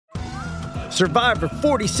Survivor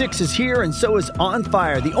 46 is here, and so is On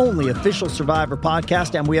Fire, the only official Survivor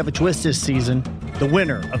podcast, and we have a twist this season. The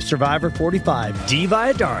winner of Survivor 45, Dee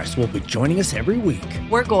Valladares, will be joining us every week.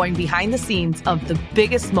 We're going behind the scenes of the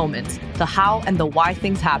biggest moments, the how and the why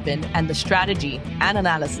things happen, and the strategy and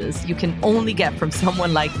analysis you can only get from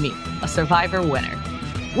someone like me, a Survivor winner.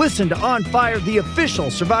 Listen to On Fire, the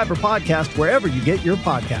official Survivor podcast, wherever you get your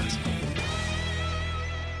podcast.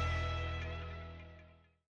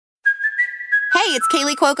 Hey, it's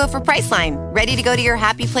Kaylee Cuoco for Priceline. Ready to go to your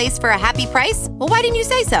happy place for a happy price? Well, why didn't you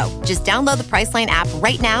say so? Just download the Priceline app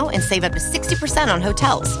right now and save up to 60% on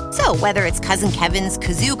hotels. So whether it's Cousin Kevin's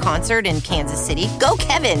Kazoo Concert in Kansas City, go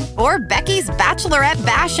Kevin, or Becky's Bachelorette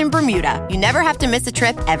Bash in Bermuda, you never have to miss a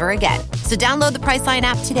trip ever again. So download the Priceline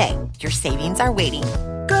app today. Your savings are waiting.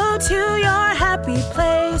 Go to your happy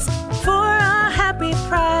place for a happy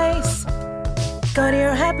price. Go to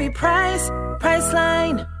your happy price,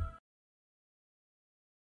 Priceline.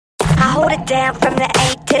 I hold it down from the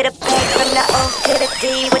A to the B, from the O to the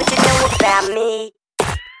D. What you know about me?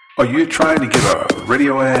 Are you trying to get a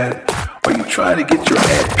radio ad? Are you trying to get your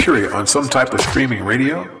ad period on some type of streaming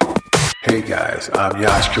radio? Hey guys, I'm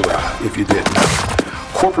Yash Kira, if you didn't know.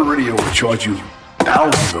 Corporate radio will charge you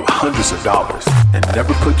thousands of hundreds of dollars and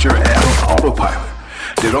never put your ad on autopilot.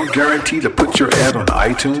 They don't guarantee to put your ad on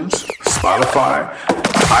iTunes, Spotify,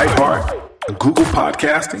 iHeart, Google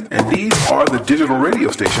Podcasting, and these are the digital radio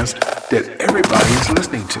stations that everybody is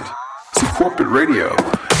listening to. See, corporate radio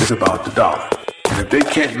is about the dollar. And if they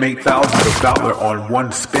can't make thousands of dollars on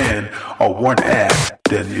one spin or one ad,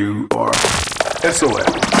 then you are SOL.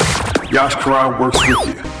 Yash Karan works with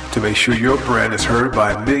you to make sure your brand is heard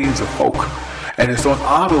by millions of folk, and it's on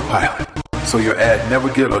autopilot, so your ad never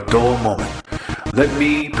get a dull moment. Let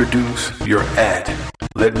me produce your ad.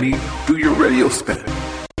 Let me do your radio spin.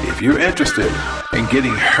 If you're interested in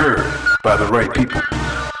getting heard by the right people,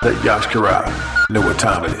 let Yash Karan know what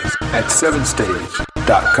time it is at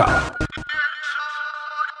 7stage.com.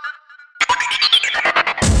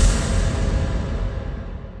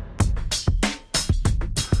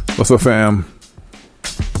 What's up, fam?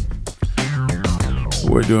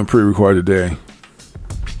 We're doing pre-record today.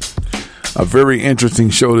 A very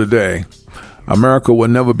interesting show today. America will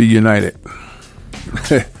never be united.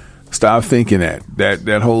 Stop thinking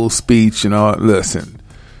that whole speech, listen.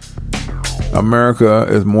 America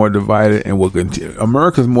is more divided and will continue.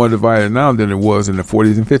 America is more divided now than it was in the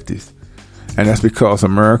 40s and 50s. And that's because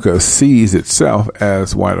America sees itself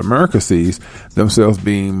as white America sees themselves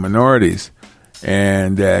being minorities,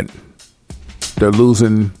 and that they're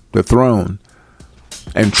losing the throne.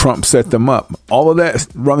 And Trump set them up. All of that's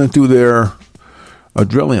running through their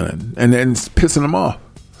adrenaline, and then it's pissing them off.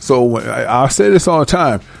 So I say this all the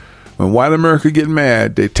time. When white America get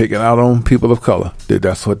mad, they take it out on people of color.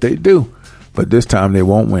 That's what they do. But this time they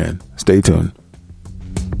won't win. Stay tuned.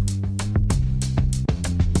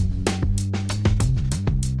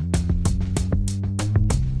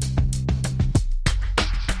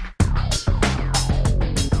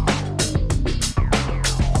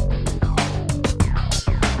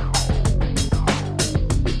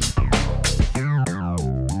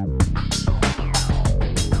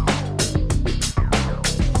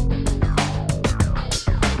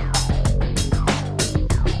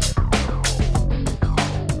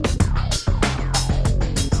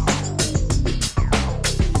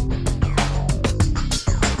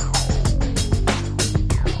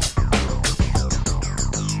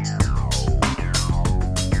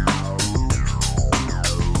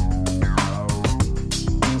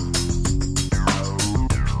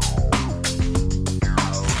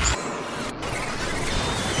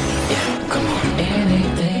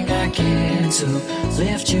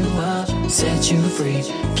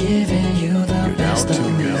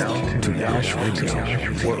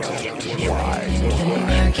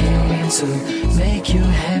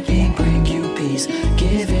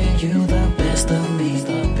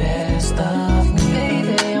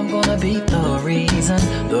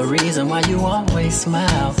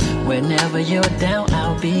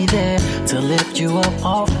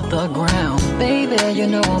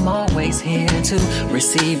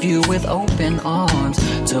 Receive you with open arms,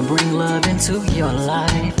 to bring love into your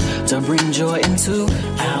life, to bring joy into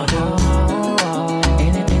our door.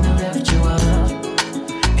 Anything to lift you up,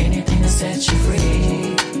 anything to set you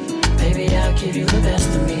free. Baby, I'll give you the best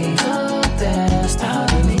of me, the best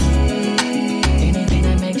out of me. Anything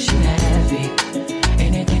that makes you happy,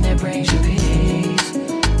 anything that brings you peace.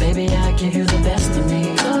 Baby, I'll give you the best of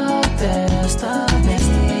me, the best of me.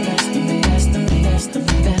 Best of me, best of me, best of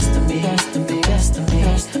me, best of me, best of me, best of me,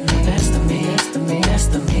 best of me, best of me,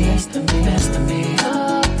 best of me, best of me, best of me,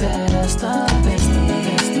 the best of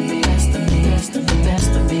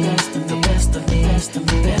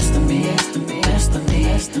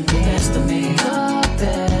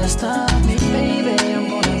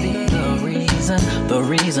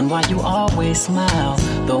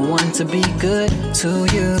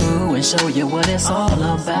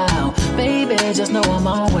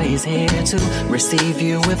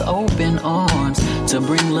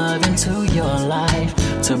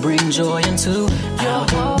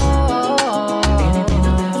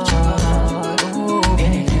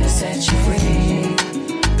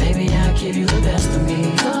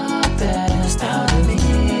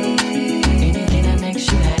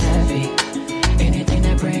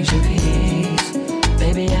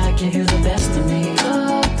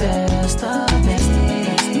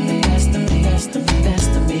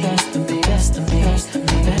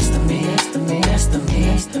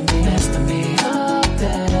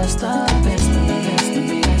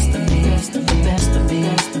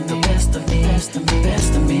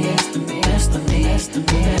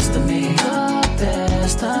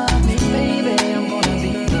Baby, I'm gonna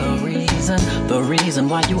be the reason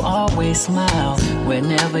why you always smile.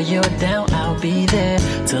 Whenever you're down, I'll be there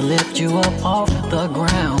to lift you up off the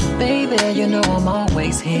ground. Baby, you know I'm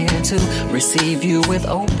always here to receive you with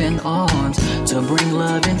open arms, to bring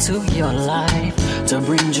love into your life, to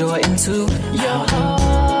bring joy into your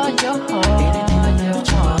heart, your heart, your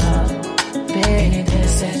heart. Baby, that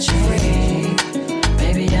set you free.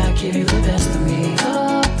 Baby, I'll give you the best of me,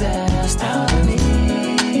 the best out of me.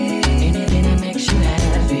 Anything that makes you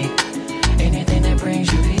happy, anything that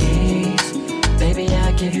brings you peace. Baby,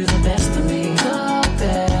 I'll give you the best of me, the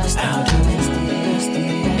best. I'll do the best of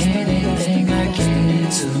me. Anything I can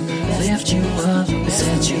to lift you up,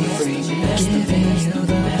 set you free. Giving you the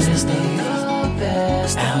best of me, the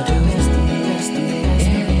best. I'll do the best of me.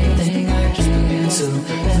 Anything I can to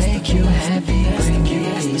make you happy, bring you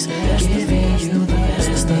peace. Giving you the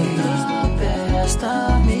best of me, the best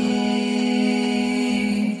of me.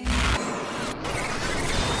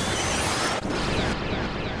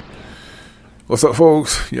 What's up,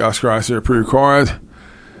 folks? Yash Christ here, pre-record.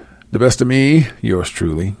 The best of me, yours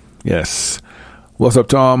truly. Yes. What's up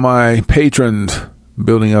to all my patrons,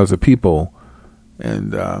 building as a people,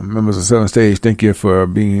 and members of Southern Stage? Thank you for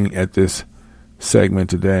being at this segment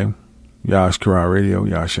today. Yash Kara Radio,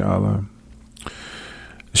 Yash Allah.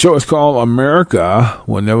 The show is called America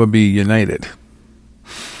Will Never Be United.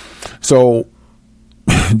 So,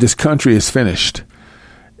 this country is finished.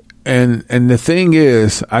 And the thing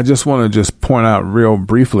is, I just want to just point out real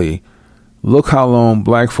briefly, look how long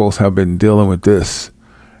black folks have been dealing with this.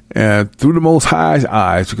 And through the Most High's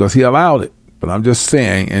eyes, because he allowed it. But I'm just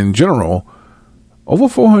saying, in general, over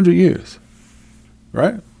 400 years.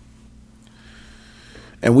 Right?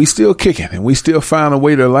 And we still kicking, and we still find a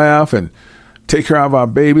way to laugh and take care of our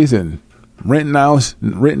babies and rent nice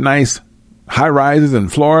high rises in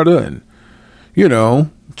Florida and, you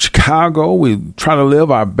know, Chicago. We try to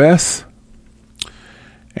live our best,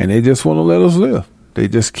 and they just want to let us live. They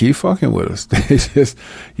just keep fucking with us. They just,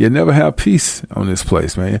 you never have peace on this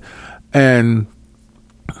place, man. And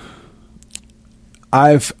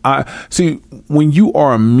I see, when you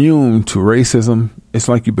are immune to racism, it's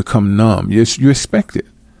like you become numb. You expect it.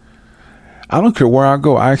 I don't care where I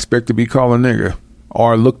go. I expect to be called a nigger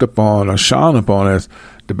or looked upon or shone upon as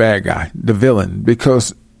the bad guy, the villain,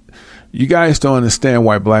 because you guys don't understand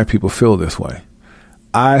why black people feel this way.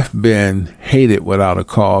 I've been hated without a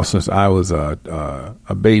cause since I was a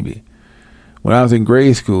baby. When I was in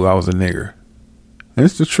grade school, I was a nigger. And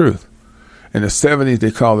it's the truth. In the 70s,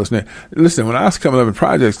 they called us nigger. Listen, when I was coming up in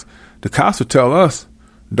projects, the cops would tell us,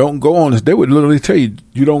 don't go on this. They would literally tell you,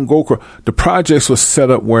 you don't go. The projects was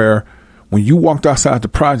set up where when you walked outside the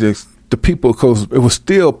projects, the people, because it was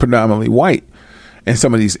still predominantly white in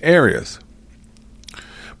some of these areas.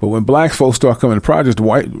 But when black folks started coming to projects, the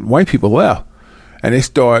white people left. And they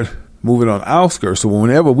started moving on outskirts. So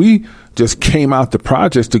whenever we just came out the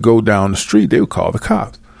projects to go down the street, they would call the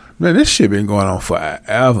cops. Man, this shit been going on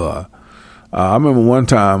forever. I remember one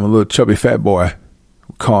time a little chubby fat boy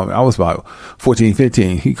called me. I was about 14,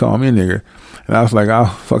 15. He called me a nigger. And I was like, I'll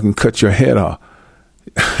fucking cut your head off.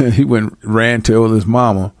 And he ran to his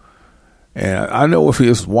mama. And I know if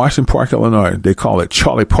it's Washington Park, Illinois, they call it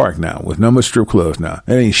Charlie Park now with number strip clubs now.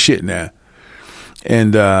 That ain't shit now.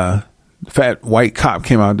 And fat white cop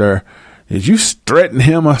came out there. Did you threaten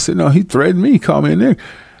him? I said, no, he threatened me. He called me a nigger.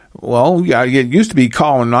 Well, yeah, it used to be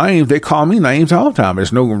calling names. They call me names all the time.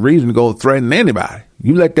 There's no reason to go threaten anybody.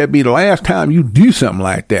 You let that be the last time you do something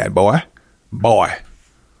like that, boy. Boy.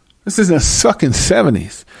 This is in the sucking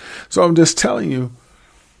 70s. So I'm just telling you,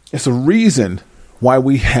 it's a reason why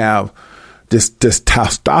we have this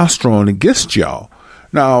testosterone against y'all.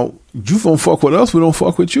 Now, you don't fuck with us, we don't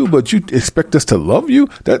fuck with you, but you expect us to love you?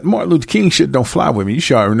 That Martin Luther King shit don't fly with me. You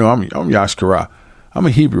should already know I'm Yash Kara. I'm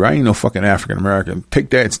a Hebrew. I ain't no fucking African American. Take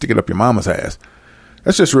that and stick it up your mama's ass.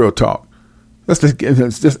 That's just real talk. Let's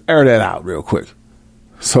just air that out real quick.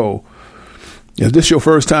 So, if this is your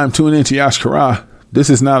first time tuning into Yashkara, this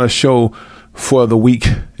is not a show for the weak,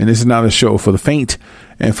 and this is not a show for the faint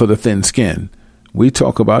and for the thin skin. We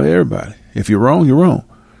talk about everybody. If you're wrong, you're wrong.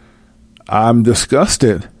 I'm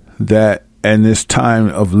disgusted that in this time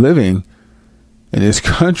of living in this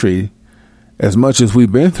country, as much as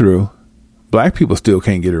we've been through, black people still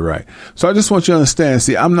can't get it right. So I just want you to understand,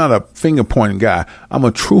 see, I'm not a finger pointing guy. I'm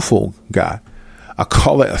a truthful guy. I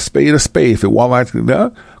call it a spade. If it walk like a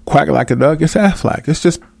duck, quack like a duck, it's Aflac. It's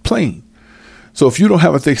just plain. So if you don't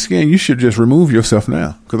have a thick skin, you should just remove yourself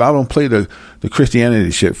now. Because I don't play the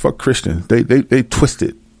Christianity shit. Fuck Christians. They twist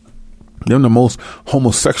it. They're the most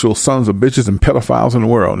homosexual sons of bitches and pedophiles in the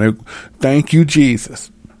world. Thank you,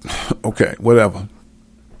 Jesus. Okay, whatever.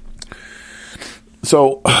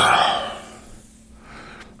 So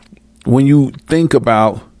when you think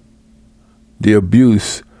about the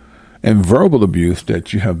abuse and verbal abuse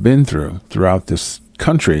that you have been throughout this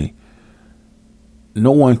country,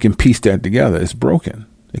 no one can piece that together. It's broken.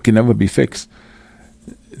 It can never be fixed.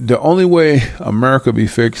 The only way America be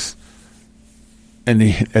fixed and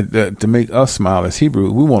to make us smile as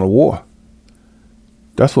Hebrew, we want a war.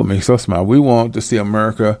 That's what makes us smile. We want to see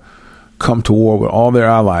America come to war with all their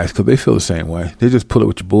allies because they feel the same way. They just put it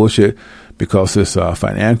with your bullshit because it's a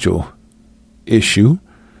financial issue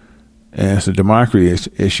and it's a democracy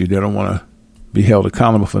issue. They don't want to be held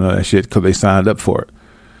accountable for none of that shit because they signed up for it.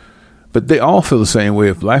 But they all feel the same way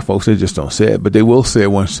with black folks. They just don't say it. But they will say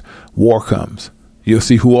it once war comes. You'll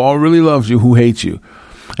see who all really loves you, who hates you.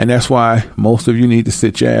 And that's why most of you need to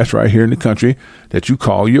sit your ass right here in the country that you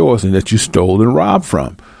call yours and that you stole and robbed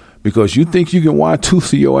from. Because you think you can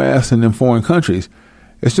Y2C your ass in them foreign countries.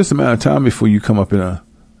 It's just a matter of time before you come up in on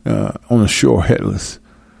a shore headless.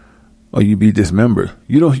 Or you be dismembered.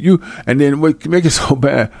 And then what make it so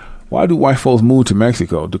bad, why do white folks move to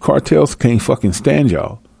Mexico? The cartels can't fucking stand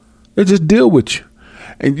y'all. They just deal with you.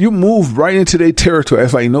 And you move right into their territory.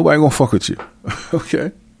 It's like nobody gonna fuck with you.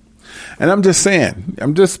 Okay? And I'm just saying,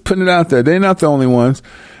 I'm just putting it out there. They're not the only ones.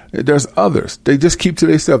 There's others. They just keep to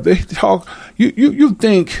themselves. They talk. You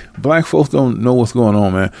think black folks don't know what's going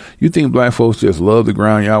on, man. You think black folks just love the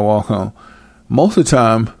ground y'all walk on. Most of the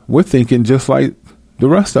time, we're thinking just like the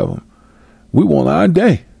rest of them. We want our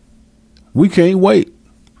day. We can't wait.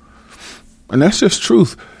 And that's just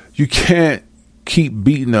truth. You can't keep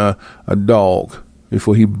beating a dog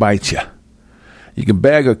before he bites you. You can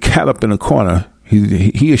bag a cat up in a corner.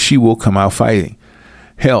 He or she will come out fighting.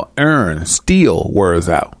 Hell, steel wears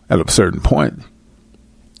out at a certain point.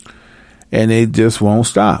 And they just won't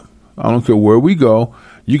stop. I don't care where we go.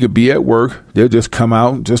 You could be at work. They'll just come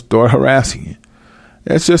out and just start harassing you.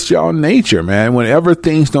 That's just y'all nature, man. Whenever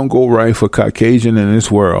things don't go right for Caucasian in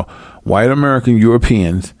this world, white American,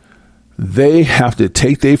 Europeans, they have to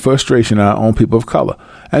take their frustration out on people of color.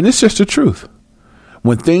 And it's just the truth.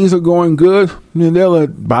 When things are going good, they'll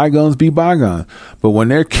let bygones be bygones. But when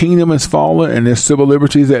their kingdom is fallen and their civil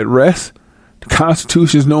liberties at rest, the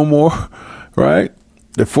Constitution is no more, right?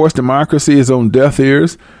 The forced democracy is on deaf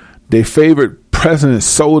ears. Their favorite president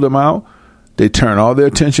sold them out. They turn all their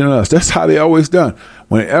attention on us. That's how they always done.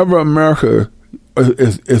 Whenever America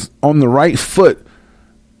is on the right foot,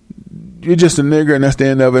 you're just a nigger and that's the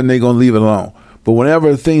end of it and they're going to leave it alone. But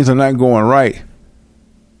whenever things are not going right,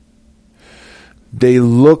 they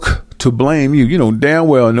look to blame you. You know damn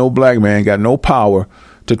well no black man got no power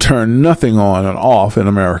to turn nothing on and off in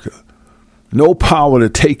America. No power to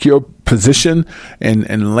take your position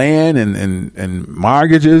and land and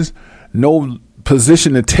mortgages. No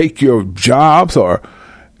position to take your jobs or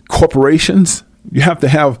corporations. You have to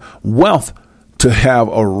have wealth to have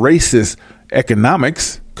a racist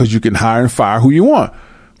economics because you can hire and fire who you want.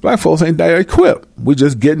 Black folks ain't that equipped. We're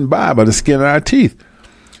just getting by the skin of our teeth.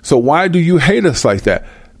 So why do you hate us like that?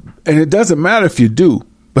 And it doesn't matter if you do.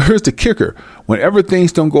 But here's the kicker. Whenever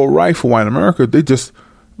things don't go right for white America,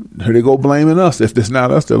 here they go blaming us. If it's not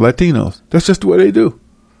us, they're Latinos. That's just the way they do.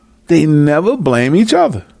 They never blame each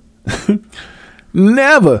other.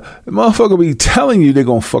 Never. The motherfucker be telling you they're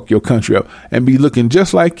going to fuck your country up and be looking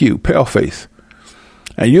just like you, pale face.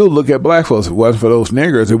 And you'll look at black folks. If it wasn't for those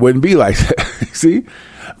niggers, it wouldn't be like that. See?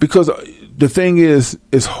 Because the thing is,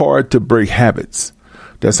 it's hard to break habits.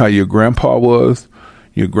 That's how your grandpa was,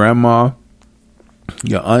 your grandma,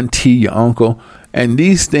 your auntie, your uncle. And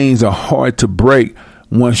these things are hard to break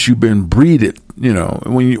once you've been breeded. You know,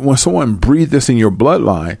 when someone breathes this in your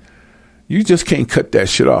bloodline, you just can't cut that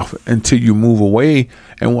shit off until you move away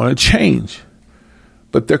and want to change.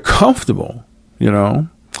 But they're comfortable, you know.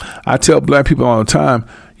 I tell black people all the time,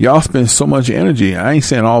 y'all spend so much energy. I ain't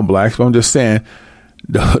saying all blacks, but I'm just saying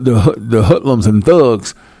the hoodlums and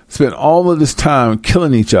thugs spend all of this time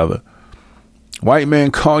killing each other. White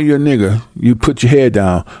man call you a nigger, you put your head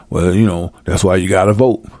down. Well, you know, that's why you got to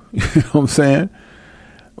vote. You know what I'm saying?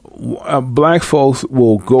 Black folks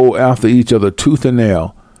will go after each other tooth and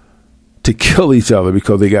nail to kill each other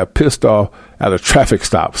because they got pissed off at a traffic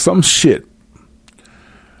stop. Some shit.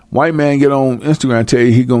 White man get on Instagram and tell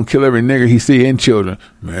you he gonna kill every nigger he see and children.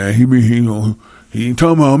 Man, he ain't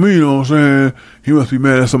talking about me, you know what I'm saying? He must be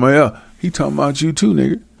mad at somebody else. He talking about you too,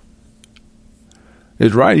 nigga.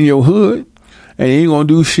 It's right in your hood, and he ain't gonna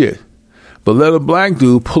do shit. But let a black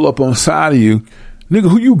dude pull up on the side of you. Nigga,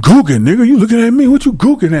 who you gooking, nigga? You looking at me? What you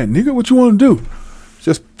gooking at, nigga? What you want to do?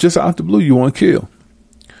 Just out the blue, you want to kill.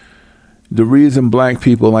 The reason black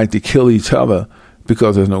people like to kill each other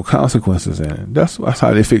because there's no consequences in it. That's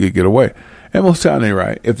how they figure get away. And most time they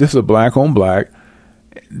right. If this is a black on black,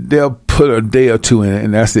 they'll put a day or two in it,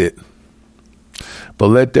 and that's it. But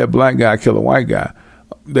let that black guy kill a white guy,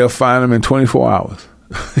 they'll find him in 24 hours.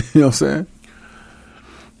 You know what I'm saying?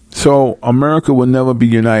 So America will never be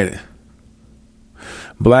united.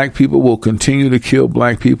 Black people will continue to kill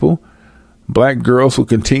black people. Black girls will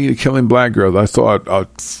continue killing black girls. I saw a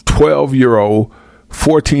 12-year-old,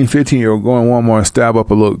 14, 15-year-old go in Walmart and stab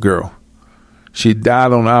up a little girl. She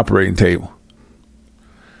died on the operating table.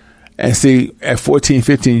 And see, at 14,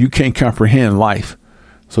 15, you can't comprehend life.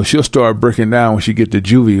 So she'll start breaking down when she get to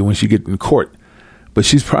juvie, when she get in court. But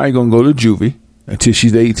she's probably going to go to juvie until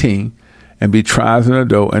she's 18 and be tried as an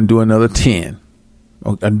adult and do another 10,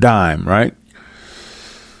 a dime, right?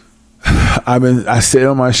 I said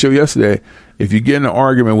on my show yesterday, if you get in an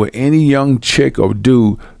argument with any young chick or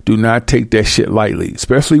dude, do not take that shit lightly,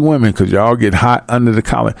 especially women, because y'all get hot under the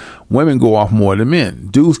collar. Women go off more than men.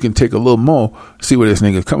 Dudes can take a little more, see where this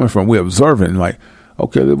nigga's coming from. We're observing, like,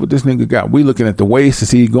 okay, look what this nigga got. We looking at the waist to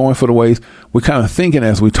see he going for the waist. We're kind of thinking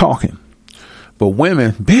as we talking. But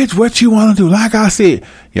women, bitch, what you want to do? Like I said,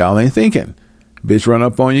 y'all ain't thinking. Bitch run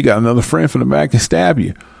up on you, got another friend from the back and stab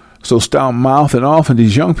you. So stop mouthing off at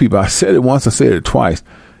these young people. I said it once, I said it twice.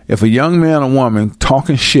 If a young man or woman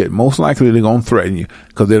talking shit, most likely they're going to threaten you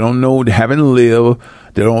because they don't know, they haven't lived,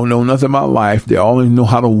 they don't know nothing about life, they only know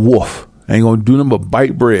how to woof. They ain't going to do nothing but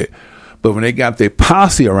bite bread. But when they got their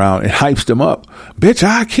posse around, it hypes them up. Bitch,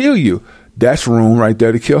 I'll kill you. That's room right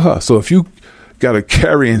there to kill her. So if you got a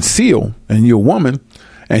carrying seal and you're a woman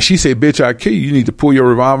and she say, bitch, I'll kill you, you need to pull your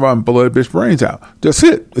revolver out and blow that bitch brains out. That's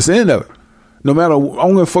it. It's the end of it. No matter,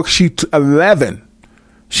 only fuck she 11,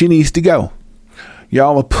 she needs to go.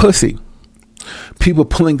 Y'all a pussy. People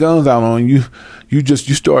pulling guns out on you. You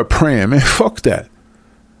start praying, man. Fuck that.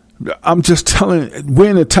 I'm just telling.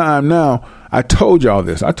 We're in a time now. I told y'all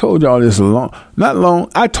this. I told y'all this not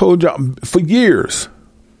long. I told y'all for years.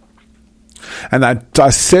 And I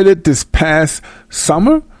said it this past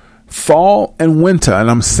summer, fall, and winter, and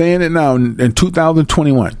I'm saying it now in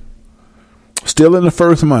 2021. Still in the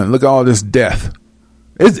first month. Look at all this death.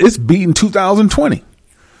 It's beating 2020.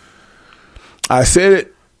 I said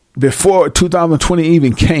it before 2020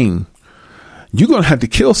 even came. You're going to have to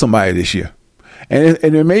kill somebody this year. And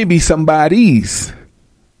there may be somebody's.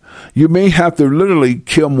 You may have to literally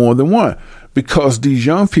kill more than one because these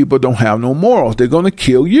young people don't have no morals. They're going to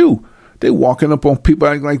kill you. They're walking up on people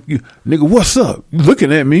acting like, you, nigga, what's up? You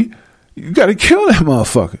looking at me? You got to kill that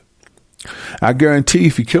motherfucker. I guarantee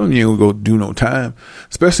if you kill him, you ain't going to go do no time.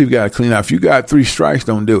 Especially if you got to clean out. If you got 3 strikes,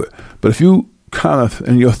 don't do it. But if you kind of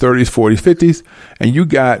in your 30s, 40s, 50s, and you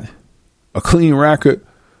got a clean record,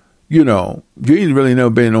 you know, you ain't really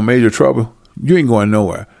never been in no major trouble, you ain't going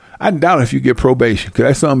nowhere. I doubt if you get probation, because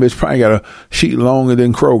that son of a bitch probably got a sheet longer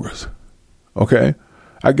than Kroger's. Okay?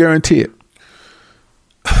 I guarantee it.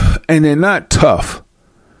 And they're not tough.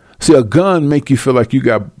 See, a gun make you feel like you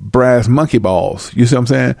got brass monkey balls. You see what I'm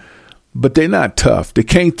saying? But they're not tough. They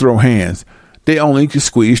can't throw hands. They only can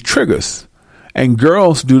squeeze triggers. And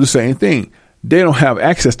girls do the same thing. They don't have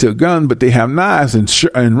access to a gun, but they have knives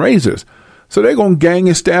and razors. So they're going to gang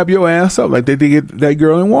and stab your ass up like they did that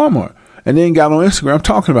girl in Walmart. And then got on Instagram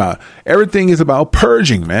talking about it. Everything is about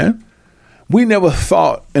purging, man. We never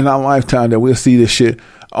thought in our lifetime that we'll see this shit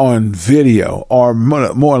on video or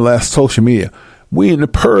more or less social media. We in the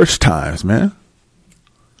purge times, man.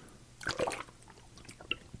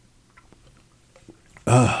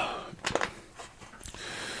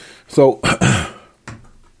 So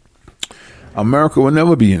America will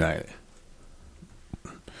never be united.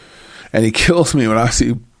 And it kills me when I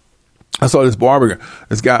saw this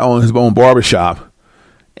guy on his own barbershop,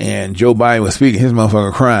 and Joe Biden was speaking, his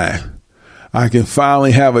motherfucker crying. I can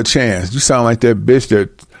finally have a chance. You sound like that bitch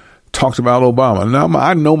that talked about Obama. Now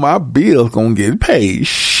I know my bill's gonna get paid.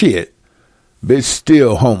 Shit. Bitch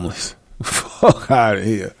still homeless. Fuck out of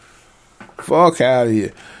here. Fuck out of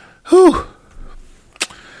here. Whew.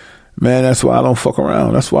 Man, that's why I don't fuck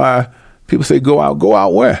around. That's why people say go out. Go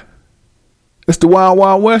out where? It's the wild,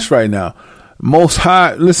 wild west right now. Most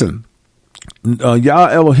High, listen, Yah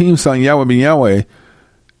Elohim son Yahweh ben Yahweh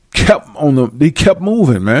they kept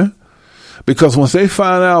moving, man. Because once they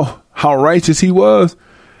found out how righteous he was,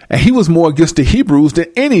 and he was more against the Hebrews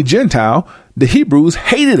than any Gentile, the Hebrews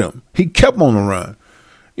hated him. He kept on the run.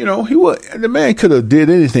 You know, the man could have did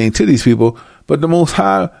anything to these people, but the Most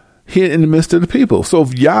High hid in the midst of the people. So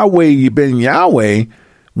if Yahweh ben Yahweh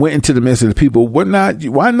went into the midst of the people, why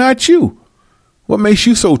not you? What makes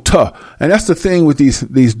you so tough? And that's the thing with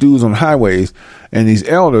these dudes on highways and these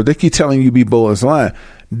elders. They keep telling you be bold as a lion.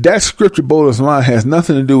 That scripture, bold as a lion, has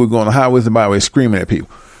nothing to do with going on highways and byways screaming at people.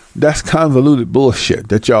 That's convoluted bullshit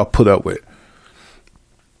that y'all put up with.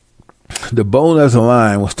 The bold as a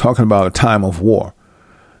lion was talking about a time of war.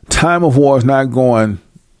 Time of war is not going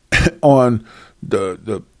on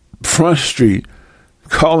the front street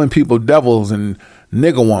calling people devils and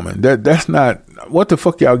nigger woman. That's not, what the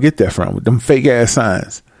fuck y'all get that from with them fake ass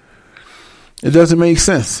signs? It doesn't make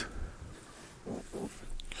sense.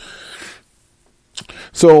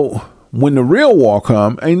 So when the real war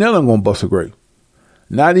come, ain't none of them gonna bust a grape.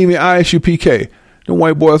 Not even ISUPK. Them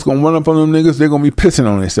white boys gonna run up on them niggas. They're gonna be pissing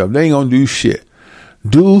on themselves. They ain't gonna do shit.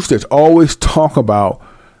 Dudes that always talk about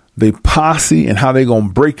they posse and how they gonna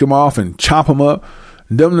break them off and chop them up.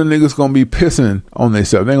 Them the niggas gonna be pissing on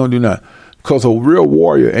themselves. They ain't gonna do nothing. Because a real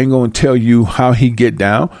warrior ain't gonna tell you how he get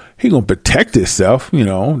down. He gonna protect himself. You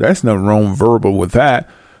know, that's nothing wrong verbal with that.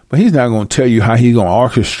 But he's not gonna tell you how he gonna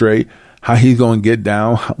orchestrate, how he's gonna get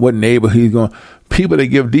down, what neighbor he's gonna. People that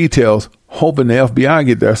give details, hoping the FBI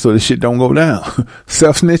get there so the shit don't go down.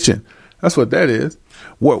 Self-snitching. That's what that is.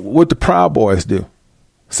 What the Proud Boys do.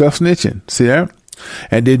 Self-snitching. See that?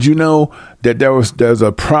 And did you know that there's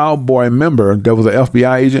a Proud Boy member that was an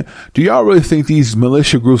FBI agent? Do y'all really think these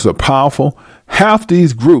militia groups are powerful? Half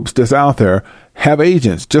these groups that's out there have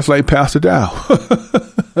agents, just like Pastor Dow.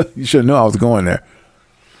 You should know I was going there.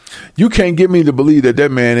 You can't get me to believe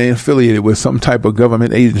that man ain't affiliated with some type of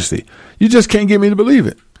government agency. You just can't get me to believe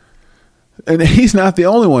it. And he's not the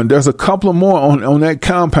only one. There's a couple of more on that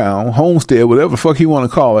compound, homestead, whatever the fuck you want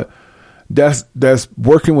to call it, that's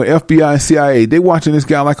working with FBI and CIA. They watching this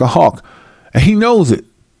guy like a hawk, and he knows it.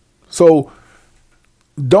 So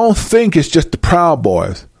don't think it's just the Proud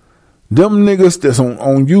Boys. Them niggas that's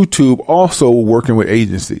on YouTube also working with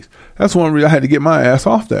agencies. That's one reason I had to get my ass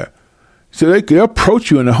off there. So they approach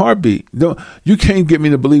you in a heartbeat. You can't get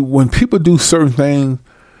me to believe when people do certain things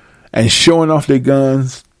and showing off their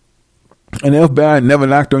guns, and the FBI never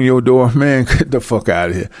knocked on your door. Man, get the fuck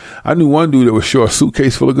out of here. I knew one dude that would show a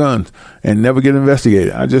suitcase full of guns and never get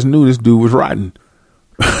investigated. I just knew this dude was rotten.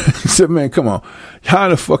 He said, man, come on. How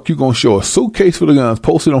the fuck you gonna show a suitcase full of guns,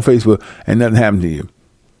 post it on Facebook, and nothing happened to you?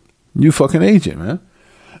 You fucking agent, man.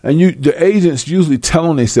 And the agents usually tell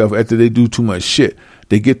on themselves after they do too much shit.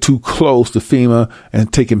 They get too close to FEMA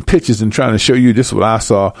and taking pictures and trying to show you this is what I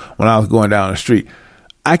saw when I was going down the street.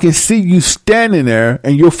 I can see you standing there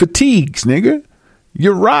and you're fatigued, nigga.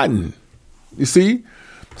 You're rotten. You see?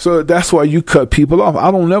 So that's why you cut people off.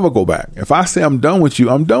 I don't never go back. If I say I'm done with you,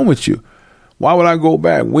 I'm done with you. Why would I go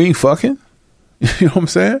back? We ain't fucking. You know what I'm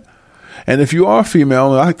saying? And if you are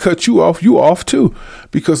female and I cut you off too.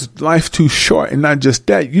 Because life's too short. And not just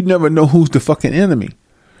that, you never know who's the fucking enemy.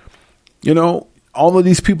 You know, all of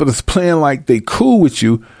these people that's playing like they cool with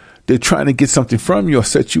you, they're trying to get something from you or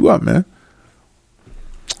set you up, man.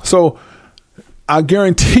 So I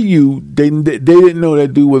guarantee you they didn't know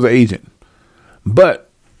that dude was an agent. But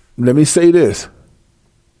let me say this.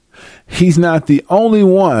 He's not the only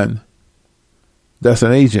one that's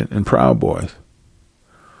an agent in Proud Boys.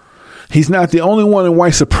 He's not the only one in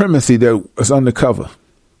white supremacy that is undercover.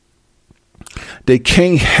 They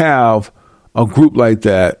can't have a group like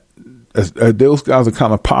that. Those guys are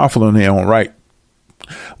kind of powerful in their own right.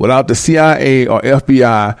 Without the CIA or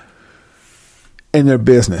FBI in their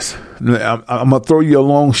business. I'm going to throw you a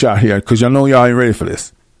long shot here because I know y'all ain't ready for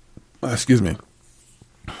this. Excuse me.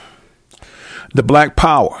 The Black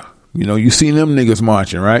Power. You know, you seen them niggas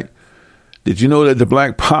marching, right? Did you know that the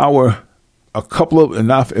Black Power, a couple of,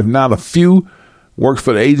 if not a few, worked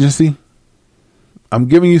for the agency? I'm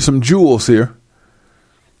giving you some jewels here.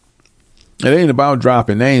 It ain't about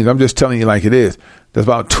dropping names. I'm just telling you like it is. There's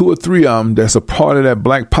about 2 or 3 of them that's a part of that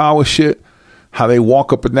Black Power shit. How they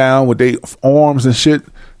walk up and down with their arms and shit,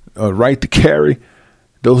 right to carry.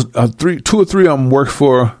 Those 2 or 3 of them work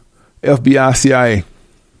for FBI, CIA.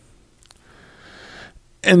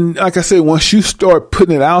 And like I said, once you start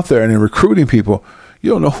putting it out there and then recruiting people,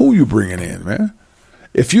 you don't know who you're bringing in, man.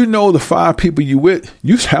 If you know the 5 people you with,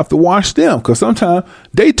 you just have to watch them because sometimes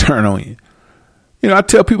they turn on you. You know, I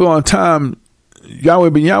tell people all the time, Yahweh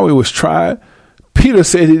ben Yahweh was tried. Peter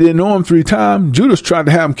said he didn't know him 3 times. Judas tried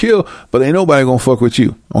to have him killed, but ain't nobody going to fuck with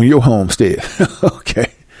you on your homestead.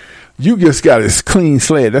 Okay. You just got a clean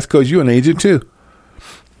slate. That's because you're an agent too.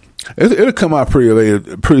 It'll come out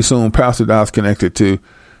pretty soon. Pastor Dot's connected to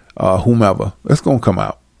whomever. It's going to come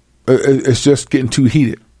out. It's just getting too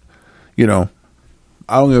heated. You know,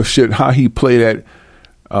 I don't give a shit how he played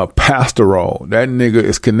that pastor role. That nigga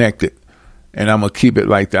is connected. And I'm going to keep it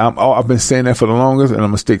like that. I've been saying that for the longest, and I'm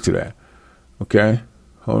going to stick to that. Okay?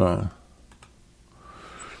 Hold on.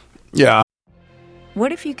 Yeah.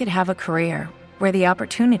 What if you could have a career where the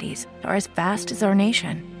opportunities are as vast as our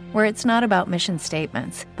nation, where it's not about mission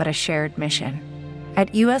statements, but a shared mission?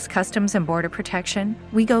 At U.S. Customs and Border Protection,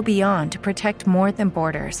 we go beyond to protect more than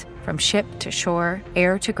borders. From ship to shore,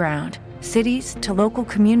 air to ground, cities to local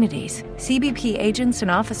communities, CBP agents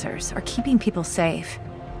and officers are keeping people safe.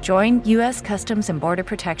 Join U.S. Customs and Border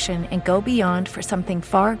Protection and go beyond for something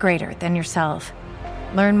far greater than yourself.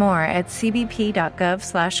 Learn more at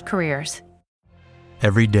cbp.gov/careers.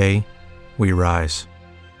 Every day, we rise,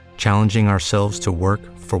 challenging ourselves to work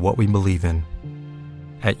for what we believe in.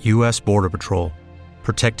 At U.S. Border Patrol,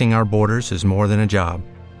 protecting our borders is more than a job.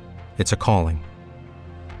 It's a calling.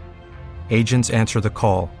 Agents answer the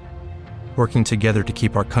call, working together to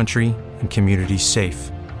keep our country and communities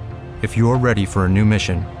safe. If you're ready for a new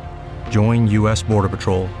mission, join U.S. Border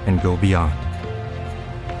Patrol and go beyond.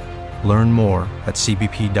 Learn more at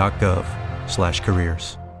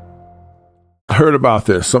cbp.gov/careers. I heard about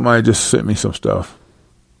this. Somebody just sent me some stuff.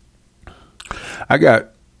 I got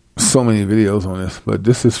so many videos on this, but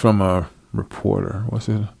this is from a reporter. What's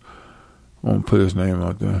it? I won't put his name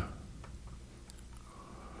out there.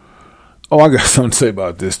 Oh, I got something to say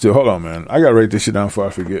about this too. Hold on, man. I got to write this shit down before I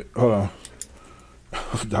forget. Hold on.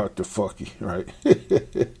 Dr. Fucky, right?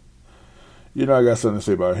 You know I got something to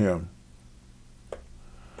say about him.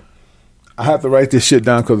 I have to write this shit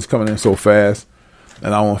down because it's coming in so fast,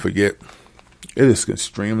 and I won't forget. It is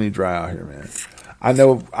extremely dry out here, man. I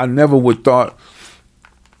never would thought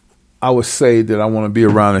I would say that I want to be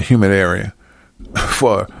around a humid area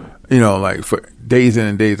for, like for days in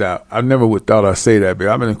and days out. I never would thought I'd say that, but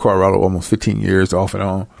I've been in Colorado almost 15 years off and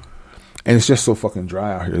on. And it's just so fucking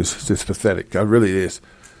dry out here. It's just pathetic. It really is.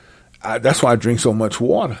 That's why I drink so much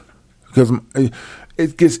water, because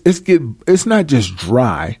it's not just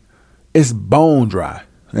dry, it's bone dry.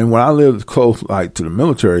 And when I lived close to the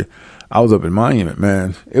military, I was up in Monument,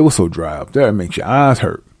 man. It was so dry up there, it makes your eyes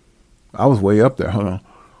hurt. I was way up there. Hold on.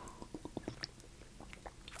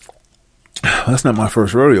 That's not my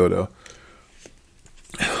first rodeo though.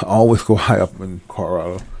 I always go high up in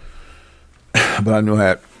Colorado, but I knew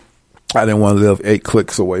I didn't want to live 8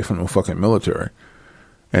 clicks away from the fucking military,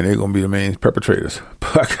 and they're gonna be the main perpetrators.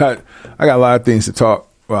 But I got a lot of things to talk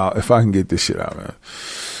about if I can get this shit out, man.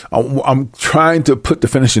 I'm trying to put the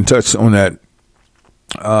finishing touch on that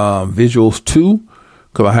Visuals 2,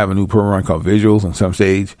 because I have a new program called Visuals on some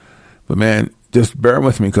stage. But man, just bear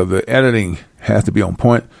with me because the editing has to be on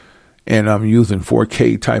point, and I'm using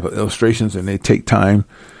 4K type of illustrations, and they take time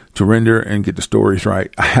to render and get the stories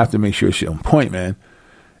right. I have to make sure it's on point, man.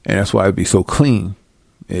 And that's why it'd be so clean.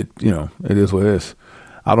 It is what it is.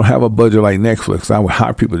 I don't have a budget like Netflix. I would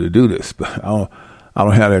hire people to do this, but I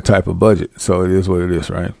don't have that type of budget. So it is what it is,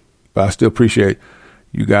 right? But I still appreciate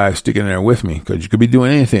you guys sticking there with me, because you could be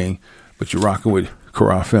doing anything, but you're rocking with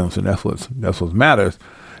Corral Films, and that's what matters.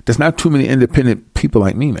 There's not too many independent people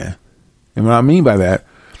like me, man. And what I mean by that,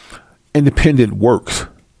 independent works.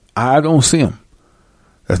 I don't see them.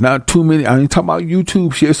 There's not too many. I ain't talking about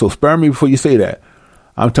YouTube shit, so spare me before you say that.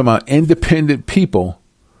 I'm talking about independent people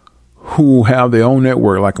who have their own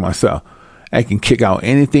network like myself and can kick out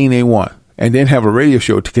anything they want and then have a radio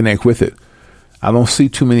show to connect with it. I don't see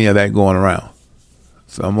too many of that going around.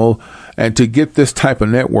 And to get this type of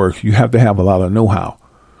network, you have to have a lot of know-how.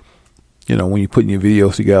 When you're putting your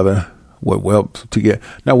videos together, not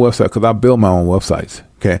website, because I build my own websites,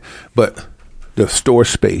 okay? But the store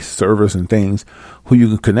space, servers and things, who you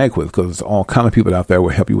can connect with, because there's all kind of people out there will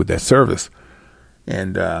help you with that service.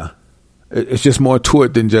 And it's just more to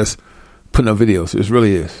it than just putting up videos. It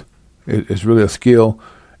really is. It's really a skill,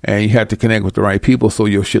 and you have to connect with the right people so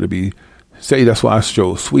your shit will be. Say that's why I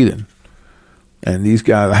chose Sweden, and these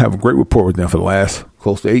guys, I have a great rapport with them for the last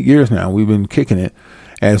close to 8 years now. We've been kicking it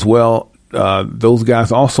as well. Those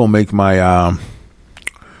guys also make my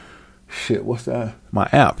what's that? My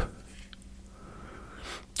app.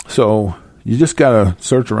 So You just got to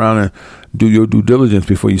search around and do your due diligence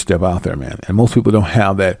before you step out there, man. And most people don't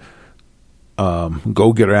have that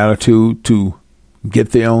go-getter attitude to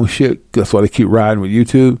get their own shit. That's why they keep riding with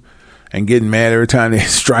YouTube and getting mad every time they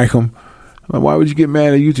strike them. Like, why would you get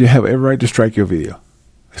mad at YouTube? You have every right to strike your video.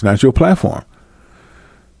 It's not your platform.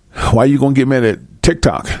 Why are you going to get mad at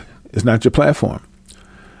TikTok? It's not your platform.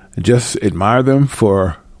 Just admire them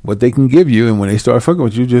for what they can give you. And when they start fucking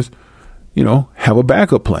with you, just, have a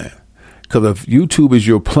backup plan. Because if YouTube is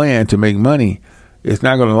your plan to make money, it's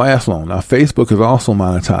not going to last long. Now, Facebook is also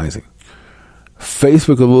monetizing.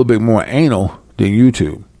 Facebook is a little bit more anal than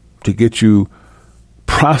YouTube to get you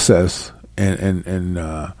processed and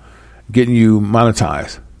getting you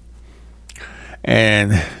monetized.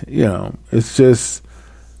 And, it's just,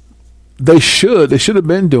 they should have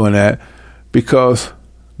been doing that, because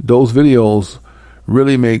those videos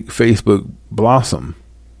really make Facebook blossom.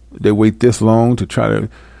 They wait this long to try to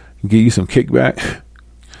give you some kickback.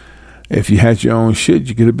 If you had your own shit,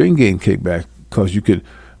 you could have been getting kickback, because you could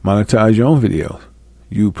monetize your own videos.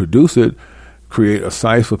 You produce it, create a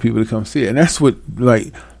site for people to come see it. And that's what,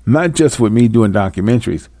 not just with me doing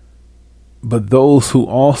documentaries, but those who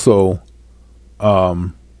also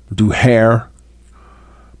do hair.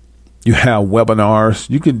 You have webinars.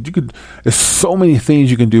 You could. There's so many things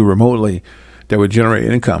you can do remotely that would generate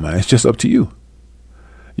income. And it's just up to you.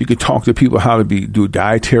 You can talk to people how to do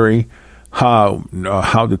dietary, how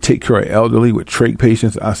to take care of elderly with trach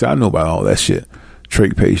patients. I know about all that shit,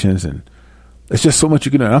 trach patients, and it's just so much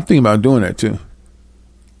you can do. And I'm thinking about doing that too.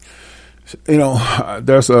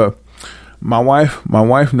 There's my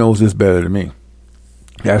wife knows this better than me.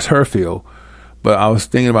 That's her field. But I was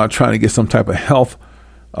thinking about trying to get some type of health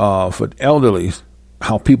for elderly,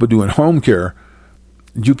 how people do in home care.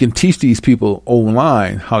 You can teach these people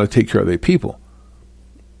online how to take care of their people.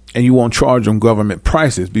 And you won't charge them government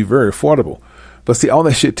prices. Be very affordable. But see, all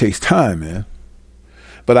that shit takes time, man.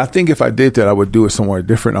 But I think if I did that, I would do it somewhere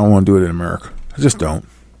different. I don't want to do it in America. I just don't.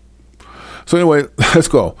 So anyway, let's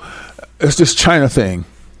go. It's this China thing.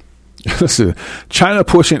 Listen, China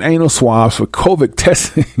pushing anal swabs for COVID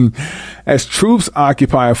testing as troops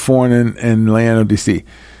occupy a foreign and land of DC.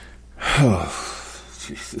 Oh,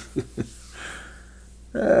 Jesus.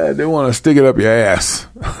 They want to stick it up your ass.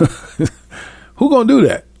 Who gonna do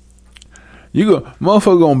that?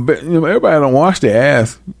 Motherfucker gonna, everybody don't wash their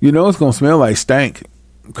ass. It's gonna smell like stank.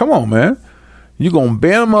 Come on, man. You gonna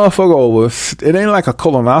bend a motherfucker over. It ain't like a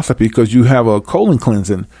colonoscopy, because you have a colon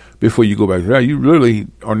cleansing before you go back to that. You really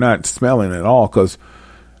are not smelling at all, because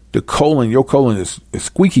your colon is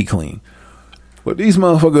squeaky clean. But these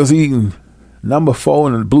motherfuckers eating number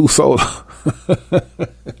 4 and blue soda,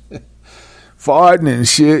 farting and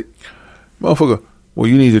shit. Motherfucker, well,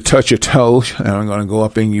 you need to touch your toes, and I'm gonna go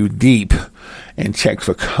up in you deep and check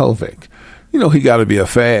for COVID. He got to be a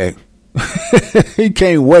fag. He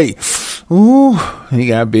can't wait. Ooh, he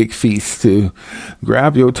got big feet to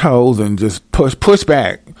grab your toes and just push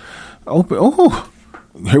back. Open. Oh,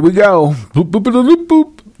 here we go. Boop, boop, boop, boop,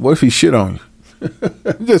 boop. What if he shit on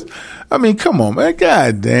you? Come on, man.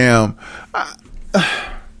 God damn.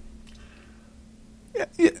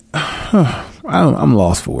 I'm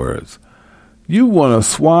lost for words. You want to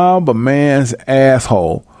swab a man's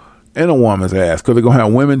asshole in a woman's ass, because they're going to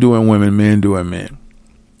have women doing women, men doing men.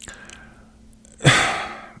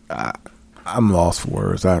 I'm lost for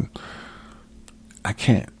words. I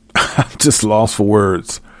can't. I'm just lost for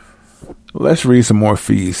words. Let's read some more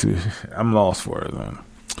feeds. I'm lost for words, man.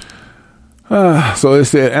 So it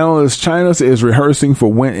said, analyst, China is rehearsing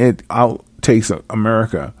for when it outtakes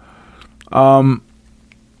America. China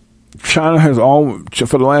has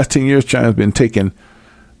for the last 10 years, China's been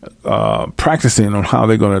practicing on how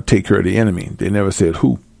they're going to take care of the enemy. They never said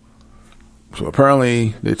who. So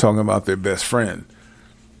apparently they're talking about their best friend.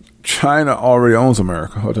 China already owns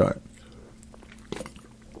America. Hold on.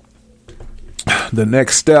 The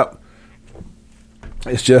next step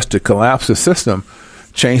is just to collapse the system,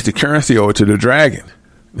 change the currency over to the dragon.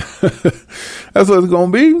 That's what it's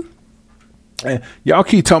going to be. And y'all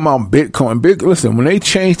keep talking about Bitcoin. Listen, when they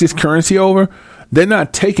change this currency over, they're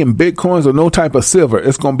not taking Bitcoins or no type of silver.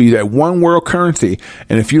 It's going to be that one world currency.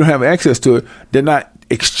 And if you don't have access to it, they're not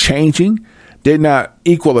exchanging. They're not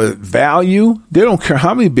equal in value. They don't care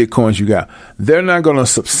how many Bitcoins you got. They're not going to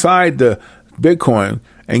subside the Bitcoin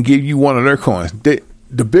and give you one of their coins. The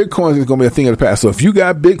Bitcoins is going to be a thing of the past. So if you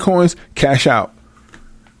got Bitcoins, cash out.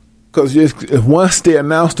 Because once they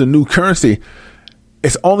announce the new currency,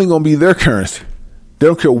 it's only going to be their currency. They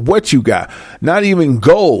don't care what you got. Not even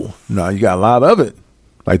gold. No, you got a lot of it.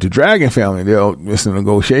 Like the Dragon family, it's a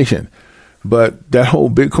negotiation. But that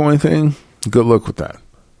whole Bitcoin thing, good luck with that.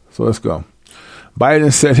 So let's go.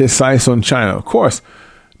 Biden set his sights on China. Of course,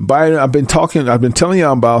 Biden, I've been telling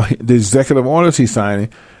y'all about the executive orders he's signing.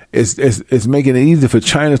 It's making it easy for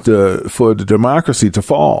China for the democracy to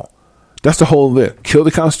fall. That's the whole of it. Kill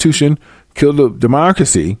the Constitution, kill the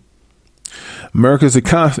democracy. America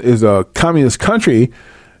is a communist country.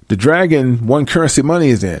 The dragon, one currency money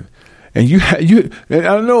is in. And and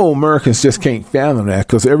I know Americans just can't fathom that,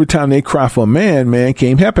 because every time they cry for a man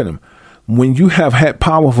came helping them. When you have had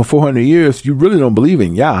power for 400 years, you really don't believe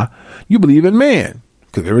in Yah. You believe in man.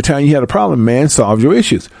 Because every time you had a problem, man solved your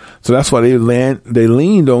issues. So that's why they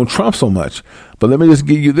leaned on Trump so much. But let me just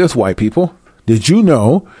give you this, white people. Did you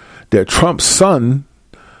know that Trump's son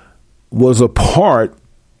was a part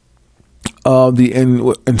of the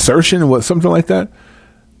insertion, something like that?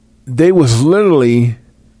 They was literally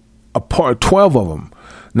a part, 12 of them.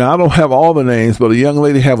 Now, I don't have all the names, but a young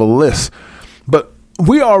lady have a list. But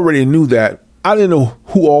we already knew that. I didn't know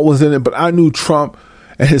who all was in it, but I knew Trump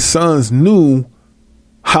and his sons knew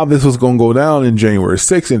how this was going to go down in January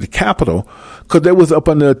 6th in the Capitol, because they was up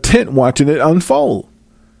under a tent watching it unfold.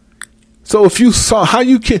 So if you saw, how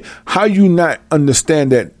you not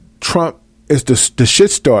understand that Trump is the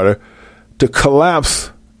shit starter to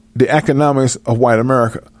collapse the economics of white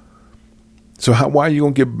America? So why are you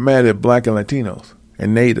going to get mad at black and Latinos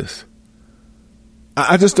and natives?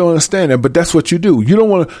 I just don't understand that, but that's what you do. You don't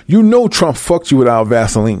want to, you know Trump fucked you without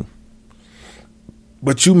Vaseline,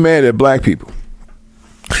 but you mad at black people.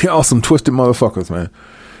 Y'all some twisted motherfuckers, man.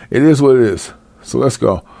 It is what it is. So let's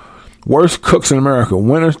go. Worst cooks in America.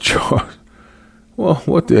 Winners charged. Well,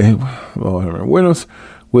 what the hell? Winners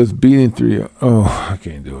with beating 3. Oh, I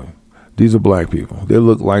can't do it. These are black people. They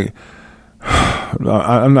look like,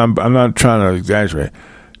 I'm not trying to exaggerate.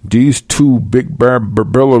 These two big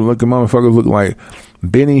burly looking motherfuckers look like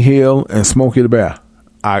Benny Hill and Smokey the Bear.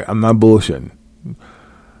 I'm not bullshitting.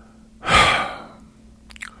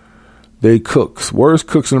 They cooks. Worst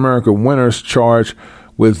cooks in America. Winners charged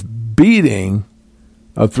with beating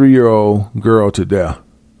a 3-year-old girl to death.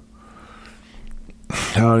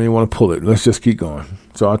 I don't even want to pull it. Let's just keep going.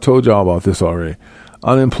 So I told y'all about this already.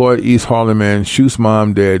 Unemployed East Harlem man shoots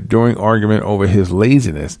mom dead during argument over his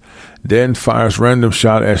laziness, then fires random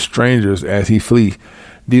shot at strangers as he flees.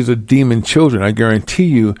 These are demon children. I guarantee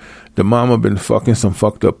you the mama been fucking some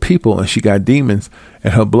fucked up people, and she got demons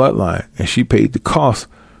in her bloodline, and she paid the cost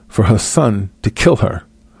for her son to kill her.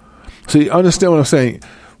 So you understand what I'm saying?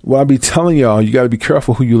 What I be telling y'all, you got to be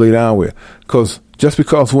careful who you lay down with, because just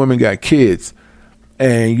because women got kids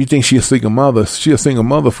and you think she's a single mother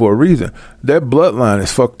for a reason. That bloodline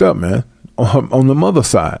is fucked up, man, on the mother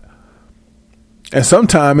side. And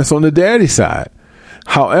sometimes it's on the daddy side.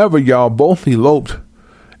 However, y'all both eloped,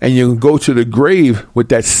 and you can go to the grave with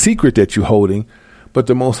that secret that you're holding, but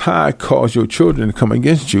the Most High caused your children to come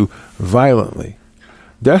against you violently.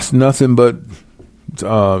 That's nothing but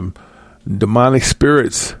demonic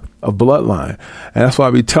spirits of bloodline. And that's why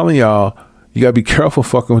I be telling y'all, you got to be careful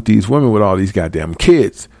fucking with these women with all these goddamn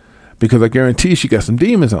kids, because I guarantee she got some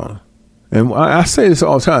demons on her. And I say this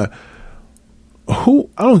all the time.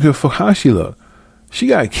 I don't give a fuck how she look. She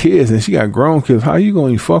got kids and she got grown kids. How you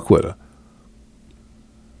going to fuck with her?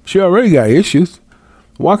 She already got issues.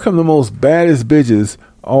 Why come the most baddest bitches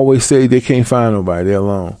always say they can't find nobody, they're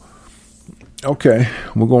alone? Okay,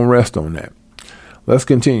 we're going to rest on that. Let's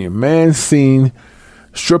continue. Man seen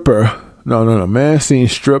stripped,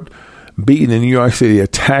 beaten in New York City.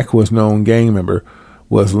 Attack was known gang member,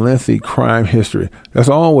 was lengthy crime history. That's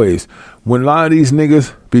always, when a lot of these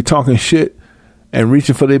niggas be talking shit and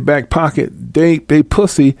reaching for their back pocket, they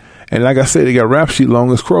pussy, and like I said, they got rap sheet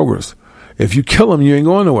long as Kroger's. If you kill them, you ain't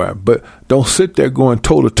going nowhere. But don't sit there going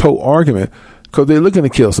toe-to-toe argument, because they're looking to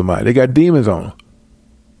kill somebody. They got demons on them.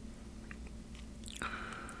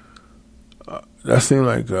 That seemed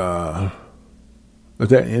like, is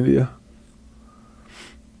that India?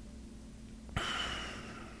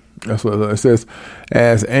 That's what it says.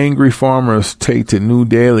 As angry farmers take to New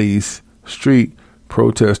Delhi's street,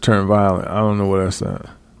 protests turn violent. I don't know what that's at.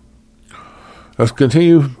 Let's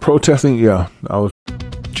continue protesting. Yeah,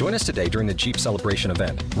 Join us today during the Jeep Celebration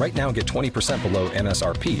event. Right now, get 20% below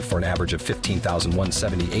MSRP for an average of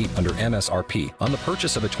 $15,178 under MSRP on the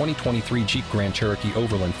purchase of a 2023 Jeep Grand Cherokee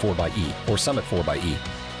Overland 4xE or Summit 4xE.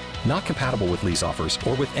 Not compatible with lease offers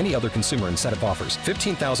or with any other consumer incentive offers.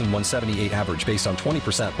 $15,178 average based on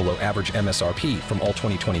 20% below average MSRP from all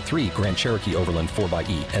 2023 Grand Cherokee Overland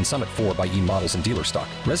 4xE and Summit 4xE models in dealer stock.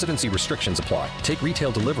 Residency restrictions apply. Take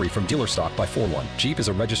retail delivery from dealer stock by 4/1. Jeep is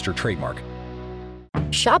a registered trademark.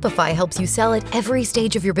 Shopify helps you sell at every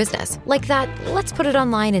stage of your business. Like that, let's put it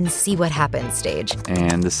online and see what happens stage.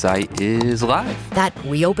 And the site is live. That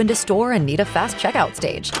we opened a store and need a fast checkout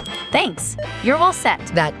stage. Thanks. You're all set.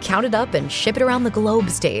 That count it up and ship it around the globe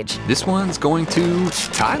stage. This one's going to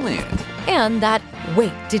Thailand. And that,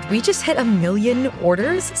 wait, did we just hit 1 million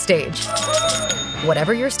orders stage?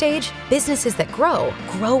 Whatever your stage, businesses that grow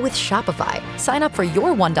with Shopify. Sign up for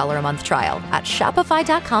your $1 a month trial at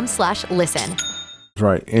shopify.com/listen. That's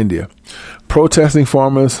right, India. Protesting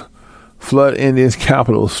farmers flood India's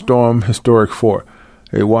capital, storm historic fort.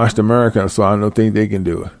 They watched America, so I don't think they can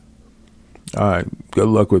do it. All right, good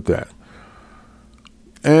luck with that.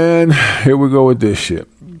 And here we go with this shit.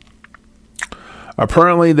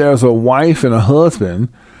 Apparently, there's a wife and a husband.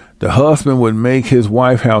 The husband would make his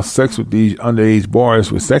wife have sex with these underage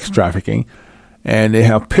boys with sex trafficking, and they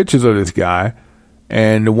have pictures of this guy,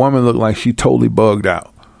 and the woman looked like she totally bugged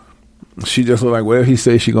out. She just looked like whatever he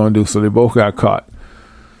says she's going to do, so they both got caught.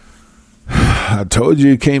 I told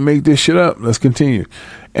you can't make this shit up. Let's continue.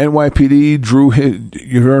 NYPD drew his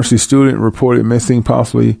university student reported missing,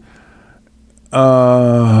 possibly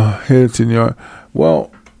headed to New York.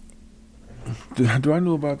 Well, do I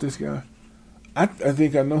know about this guy? I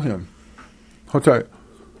think I know him. Hold tight.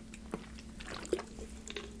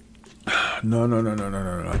 No.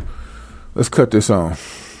 Let's cut this on.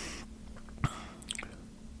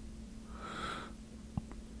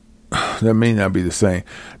 That may not be the same.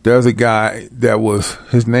 There's a guy that was,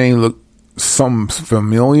 his name looked some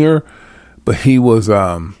familiar, but he was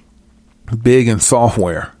big in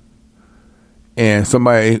software. And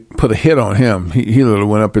somebody put a hit on him. He literally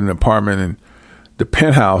went up in the apartment and the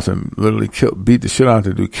penthouse and literally beat the shit out of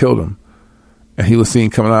the dude, killed him. And he was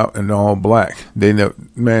seen coming out in all black. They never,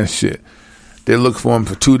 man, shit. They looked for him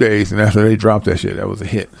for 2 days, and after they dropped that shit, that was a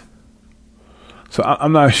hit. So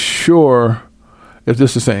I'm not sure if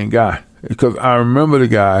this is the same guy, because I remember the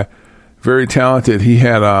guy, very talented. He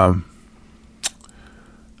had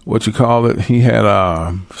He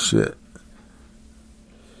had shit.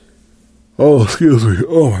 Oh, excuse me.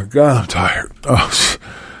 Oh my God, I'm tired. Oh,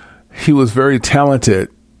 he was very talented,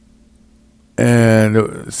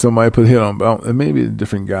 and somebody put a hit on him. It may be a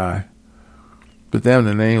different guy, but damn,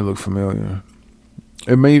 the name looked familiar.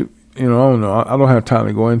 It may, I don't know. I don't have time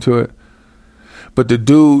to go into it. But the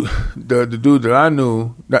dude that I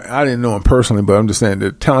knew, I didn't know him personally, but I'm just saying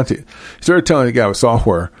the talented, he's a very talented guy with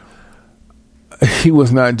software. He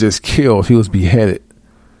was not just killed; he was beheaded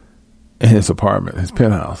in his apartment, his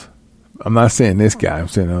penthouse. I'm not saying this guy; I'm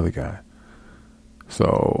saying the other guy.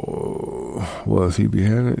 So, was he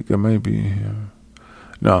beheaded? It may be.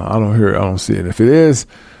 No, I don't hear it. I don't see it. If it is,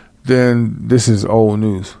 then this is old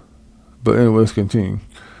news. But anyway, let's continue.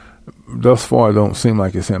 Thus far, it don't seem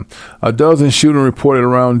like it's him. A dozen shootings reported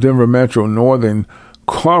around Denver Metro, northern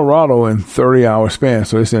Colorado in 30-hour span.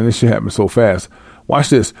 So they're saying this shit happened so fast. Watch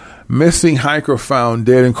this. Missing hiker found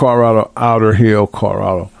dead in Colorado, Outer Hill,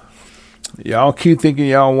 Colorado. Y'all keep thinking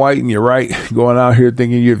y'all white and you're right. Going out here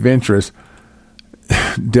thinking you're adventurous.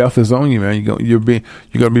 Death is on you, man. You're going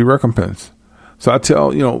to be recompensed. So I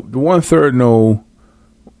tell, the 1/3 know.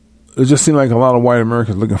 It just seemed like a lot of white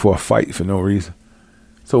Americans looking for a fight for no reason.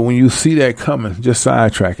 So when you see that coming, just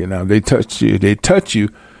sidetrack it now. They touch you.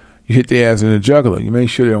 You hit their ass in the jugular. You make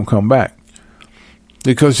sure they don't come back.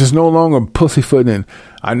 Because it's no longer pussyfooting and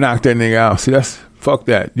I knocked that nigga out. See, fuck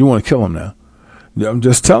that. You want to kill him now. I'm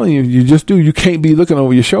just telling you, you just do. You can't be looking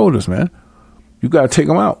over your shoulders, man. You got to take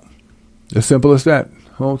them out. As simple as that.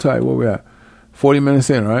 Hold tight. Where we at? 40 minutes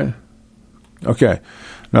in, right? Okay.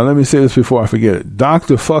 Now, let me say this before I forget it.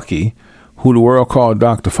 Dr. Fucky, who the world called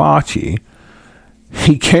Dr. Fauci,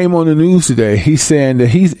 he came on the news today. He's saying that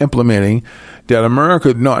he's implementing that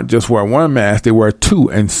America not just wear one mask, they wear two,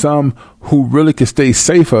 and some who really could stay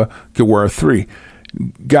safer could wear 3.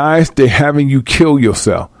 Guys, they're having you kill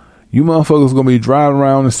yourself. You motherfuckers going to be driving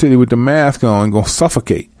around the city with the mask on and going to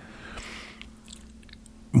suffocate.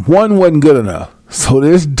 One wasn't good enough. So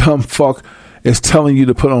this dumb fuck is telling you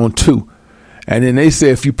to put on 2. And then they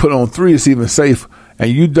say if you put on 3, it's even safer. And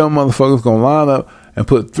you dumb motherfuckers going to line up and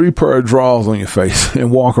put 3 pair of drawers on your face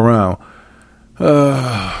and walk around.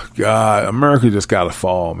 Oh, God. America just got to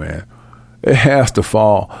fall, man. It has to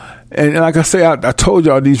fall. And like I say, I told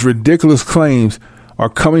y'all these ridiculous claims are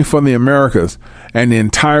coming from the Americas, and the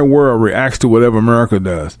entire world reacts to whatever America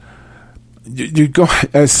does. You go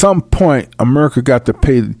at some point, America got to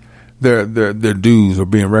pay their dues or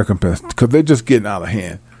being recompensed because they're just getting out of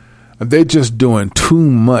hand. They're just doing too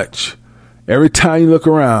much. Every time you look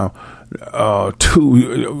around,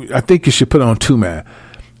 2. I think you should put on 2, man.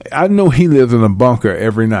 I know he lives in a bunker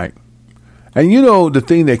every night. And the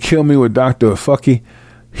thing that killed me with Dr. Fucky,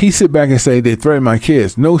 He sit back and say they threaten my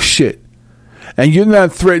kids. No shit. And you're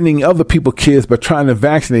not threatening other people's kids by trying to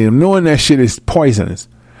vaccinate them, knowing that shit is poisonous.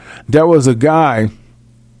 There was a guy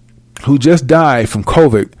who just died from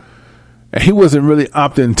COVID, and he wasn't really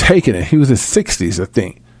opting in taking it. He was in his 60s, I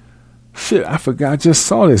think. Shit, I forgot. I just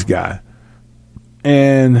saw this guy.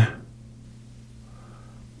 And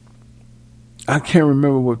I can't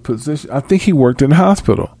remember what position. I think he worked in the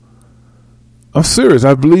hospital. I'm serious.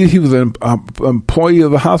 I believe he was an employee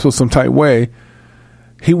of the hospital some type way.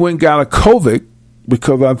 He went and got a COVID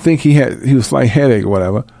because I think he was like headache or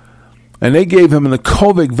whatever. And they gave him the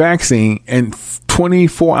COVID vaccine, and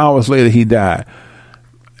 24 hours later he died.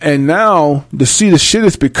 And now the shit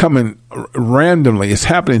is becoming randomly. It's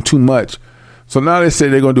happening too much. So now they say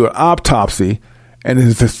they're going to do an autopsy, and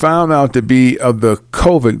if it's found out to be of the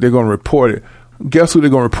COVID, they're going to report it. Guess who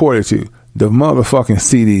they're going to report it to? The motherfucking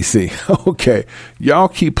CDC. Okay, y'all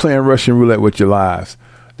keep playing Russian roulette with your lives.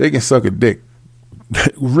 They can suck a dick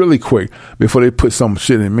really quick before they put some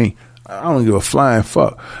shit in me. I don't give a flying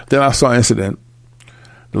fuck. Then I saw an incident.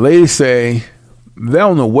 The lady say they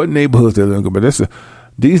don't know what neighborhoods they're looking, but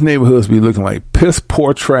these neighborhoods be looking like piss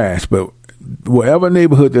poor trash. But whatever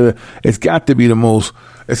neighborhood it's got to be the most.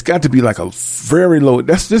 It's got to be like a very low.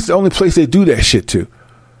 That's just the only place they do that shit to.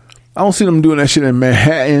 I don't see them doing that shit in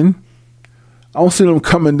Manhattan. I don't see them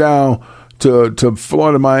coming down to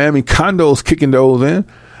Florida, Miami, condos kicking those in.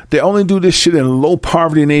 They only do this shit in low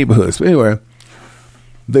poverty neighborhoods. But anyway,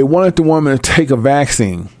 they wanted the woman to take a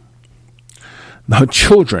vaccine, her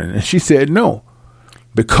children, and she said no.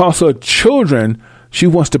 Because her children, she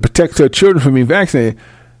wants to protect her children from being vaccinated.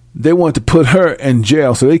 They wanted to put her in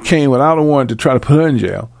jail, so they came without a warrant to try to put her in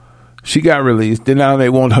jail. She got released. Then now they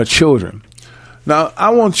want her children. Now, I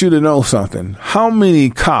want you to know something. How many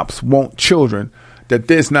cops want children that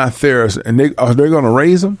that's not theirs, and are they going to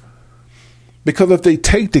raise them? Because if they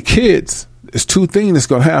take the kids, there's two things that's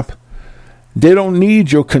going to happen. They don't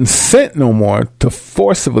need your consent no more to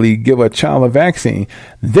forcibly give a child a vaccine.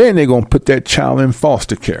 Then they're going to put that child in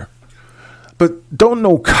foster care. But don't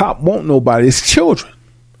no cop want nobody. It's children.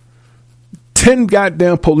 10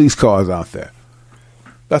 goddamn police cars out there.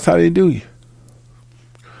 That's how they do you.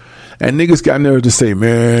 And niggas got nerve to say,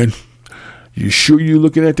 man, you sure you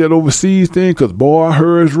looking at that overseas thing? Because, boy, I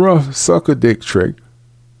heard it's rough. Suck a dick trick.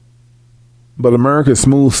 But America's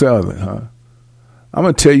smooth sailing, huh? I'm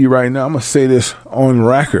going to tell you right now, I'm going to say this on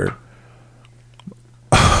record.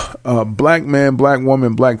 Black man, black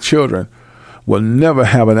woman, black children will never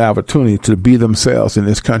have an opportunity to be themselves in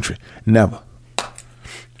this country. Never.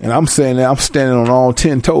 And I'm saying that I'm standing on all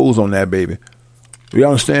 10 toes on that, baby. You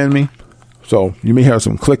understand me? So you may hear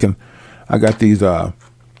some clicking. I got these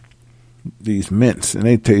mints, and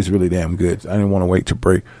they taste really damn good. I didn't want to wait to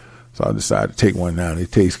break, so I decided to take one now. They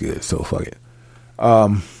taste good, so fuck it.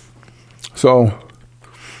 So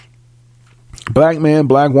black man,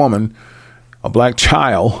 black woman, a black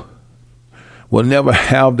child will never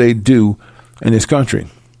have they do in this country.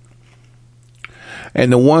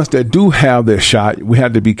 And the ones that do have their shot, we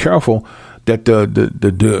have to be careful that the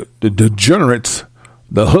degenerates,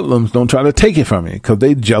 the hoodlums, don't try to take it from you because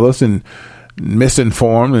they jealous and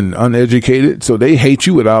misinformed and uneducated. So they hate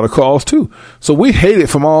you without a cause too. So we hate it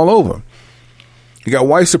from all over. You got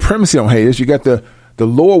white supremacy don't hate us. You got the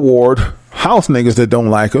lower ward house niggas that don't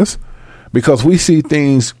like us because we see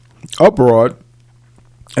things abroad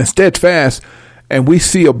and steadfast, and we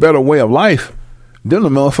see a better way of life. Then the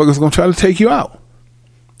motherfuckers gonna try to take you out.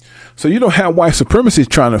 So you don't have white supremacy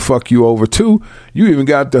trying to fuck you over too. You even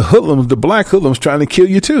got the hoodlums, the black hoodlums trying to kill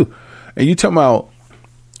you too. And you talking about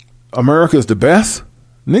America's the best?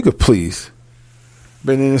 Nigga, please.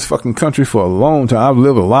 Been in this fucking country for a long time. I've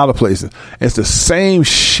lived a lot of places. It's the same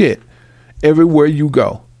shit everywhere you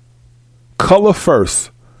go. Color first.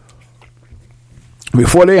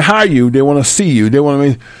 Before they hire you, they want to see you. They want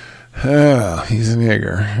to be, oh, he's a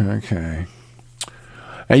nigger. Okay.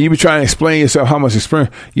 And you be trying to explain yourself how much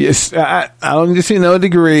experience. Yes, I don't just see no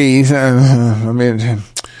degrees. I mean,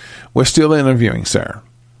 we're still interviewing, sir.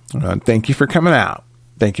 Thank you for coming out.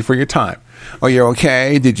 Thank you for your time. Oh, you're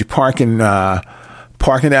okay? Did you park in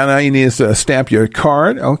parking down there? You need to stamp your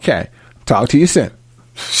card? Okay. Talk to you soon.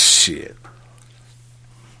 Shit.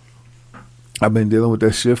 I've been dealing with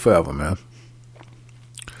that shit forever, man.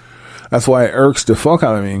 That's why it irks the fuck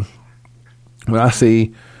out of me when I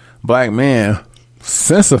see black men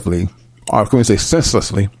senselessly, or can we say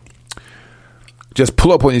senselessly, just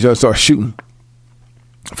pull up on each other and start shooting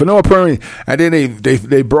for no apparent. And then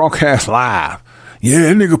they broadcast live. Yeah,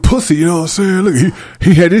 that nigga pussy, you know what I'm saying? Look,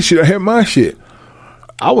 he had this shit, I had my shit.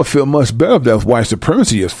 I would feel much better if that was white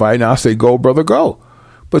supremacy is fighting. I'd say, go, brother, go.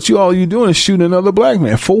 But all you doing is shooting another black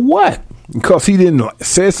man. For what? Because he didn't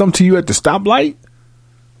say something to you at the stoplight?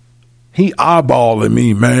 He eyeballing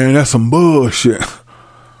me, man. That's some bullshit.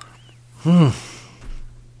 The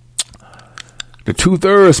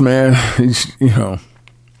 2/3, man, you know.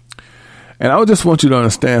 And I just want you to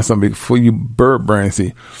understand something before you bird brain.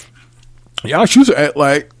 See, y'all choose to act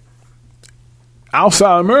like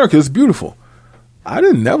outside America is beautiful. I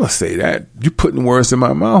didn't never say that. You putting words in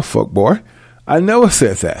my mouth, fuck boy. I never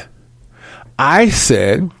said that. I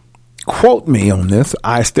said, quote me on this.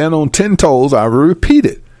 I stand on 10 toes. I will repeat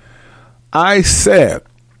it. I said,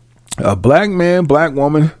 a black man, black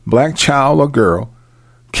woman, black child or girl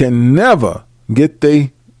can never get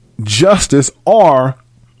the justice or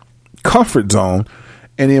comfort zone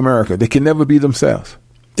in America. They can never be themselves.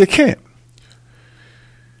 They can't.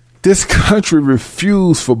 This country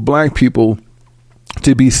refused for black people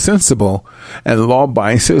to be sensible and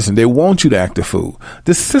law-abiding citizens. They want you to act a fool.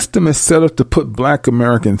 The system is set up to put black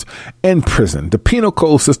Americans in prison. The penal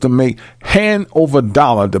code system make hand over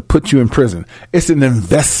dollar to put you in prison. It's an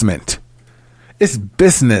investment. It's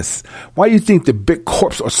business. Why do you think the big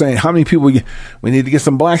corps are saying how many people we need to get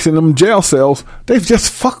some blacks in them jail cells? They've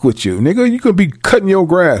just fuck with you, nigga. You could be cutting your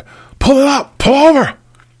grass. Pull it up. Pull over.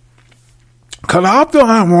 Cut off the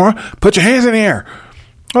lawnmower. Put your hands in the air.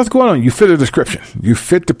 What's going on? You fit a description. You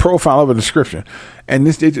fit the profile of a description. And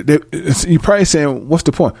you're probably saying, what's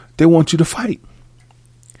the point? They want you to fight.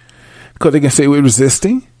 Because they can say we're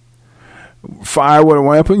resisting, fire with a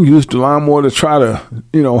weapon, use the lawnmower to try to,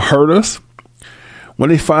 hurt us. When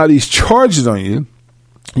they file these charges on you,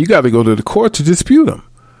 you got to go to the court to dispute them.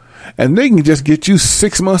 And they can just get you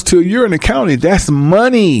 6 months to a year in the county. That's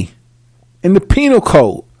money in the penal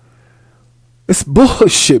code. It's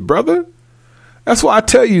bullshit, brother. That's why I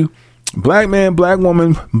tell you, black man, black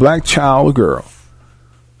woman, black child or girl,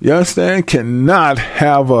 you understand, cannot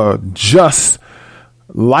have a just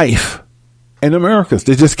life in America.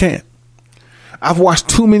 They just can't. I've watched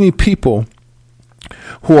too many people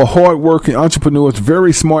who are hardworking entrepreneurs,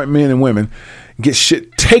 very smart men and women, get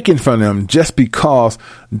shit taken from them just because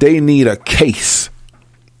they need a case.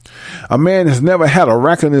 A man has never had a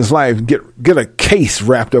rack in his life get a case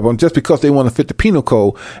wrapped up on just because they want to fit the penal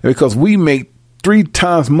code, and because we make them 3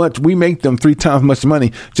 times much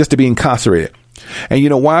money just to be incarcerated. And you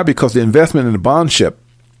know why? Because the investment in the bondship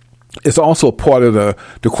is also part of the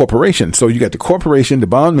corporation. So you got the corporation, the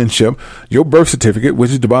bondmanship, your birth certificate,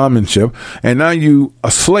 which is the bondmanship, and now you a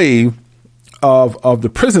slave of the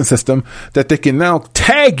prison system that they can now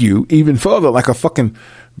tag you even further like a fucking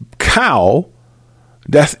cow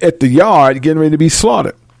that's at the yard getting ready to be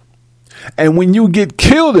slaughtered. And when you get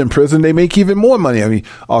killed in prison, they make even more money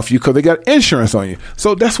off you because they got insurance on you.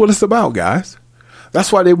 So that's what it's about, guys.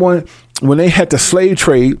 That's why when they had the slave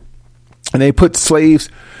trade and they put slaves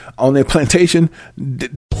on their plantation.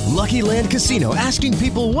 Lucky Land Casino, asking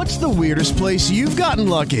people, what's the weirdest place you've gotten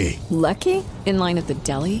lucky? Lucky? In line at the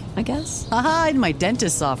deli, I guess? Aha, in my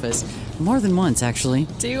dentist's office. More than once, actually.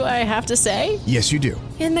 Do I have to say? Yes, you do.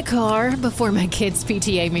 In the car before my kids'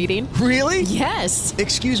 PTA meeting. Really? Yes.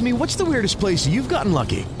 Excuse me, what's the weirdest place you've gotten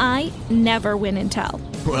lucky? I never win and tell.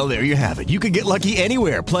 Well, there you have it. You can get lucky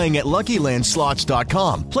anywhere, playing at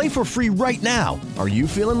LuckyLandSlots.com. Play for free right now. Are you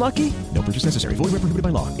feeling lucky? No purchase necessary. Void where prohibited by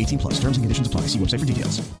law. 18+. Terms and conditions apply. See website for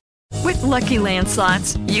details. With Lucky Land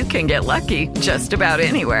Slots, you can get lucky just about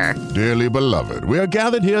anywhere. Dearly beloved, we are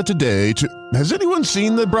gathered here today to... Has anyone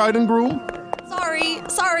seen the bride and groom?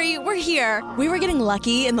 Sorry, we're here. We were getting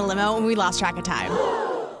lucky in the limo and we lost track of time.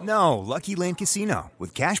 No, Lucky Land Casino,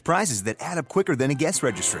 with cash prizes that add up quicker than a guest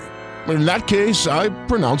registry. In that case, I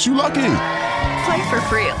pronounce you lucky. Play for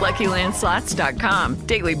free at LuckyLandSlots.com.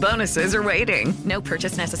 Daily bonuses are waiting. No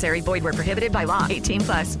purchase necessary. Void where prohibited by law.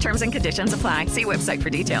 18+. Terms and conditions apply. See website for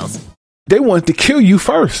details. They wanted to kill you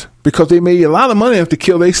first because they made a lot of money off to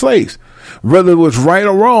kill their slaves. Whether it was right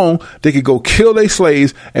or wrong, they could go kill their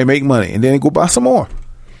slaves and make money, and then go buy some more.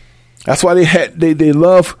 That's why they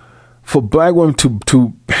love for black women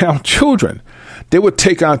to have children. They would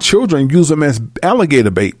take our children and use them as alligator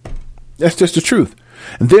bait. That's just the truth.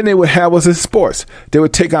 And then they would have us in sports. They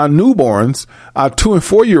would take our newborns, our 2 and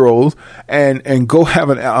 4 year olds, and go have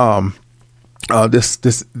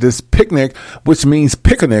this picnic, which means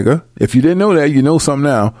pick a nigga. If you didn't know that, you know something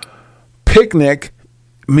now. Picnic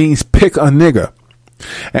means pick a nigga.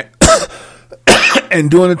 And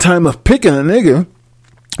during the time of picking a nigga,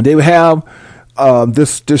 they would have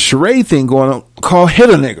this charade thing going on called hit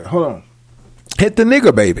a nigga. Hold on. Hit the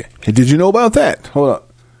nigga, baby. Did you know about that? Hold up.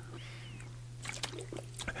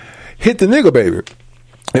 Hit the nigga, baby.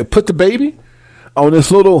 And put the baby on this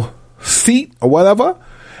little seat or whatever,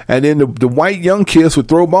 And then the white young kids would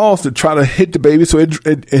throw balls to try to hit the baby so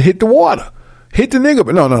it hit the water. Hit the nigga.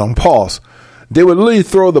 But no, pause. They would literally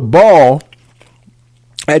throw the ball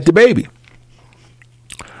at the baby.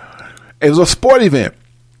 It was a sport event.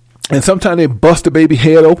 And sometimes they bust the baby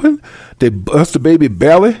head open. They bust the baby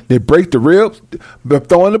belly. They break the ribs by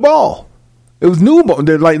throwing the ball. It was newborn.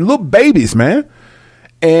 They're like little babies, man.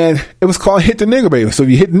 And it was called hit the nigger baby. So if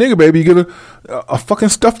you hit the nigger baby, you get a fucking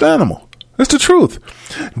stuffed animal. That's the truth.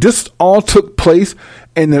 This all took place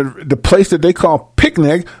in the place that they call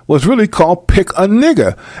picnic was really called pick a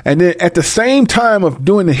nigger. And then at the same time of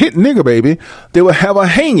doing the hit nigger baby, they would have a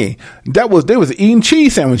hanging. They was eating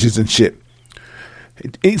cheese sandwiches and shit.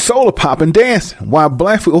 Eat soda pop and dance while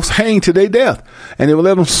black folks hang to their death. And they would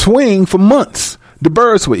let them swing for months. The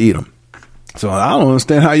birds would eat them. So I don't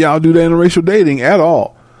understand how y'all do that interracial dating at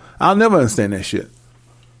all. I'll never understand that shit.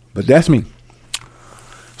 But that's me.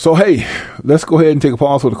 So, hey, let's go ahead and take a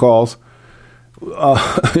pause for the calls.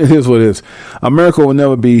 It is what it is. America will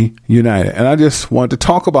never be united. And I just want to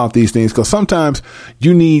talk about these things because sometimes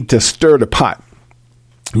you need to stir the pot.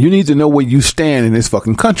 You need to know where you stand in this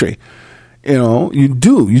fucking country. You know, you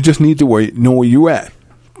do. You just need to know where you're at.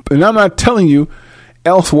 And I'm not telling you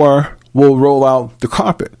elsewhere will roll out the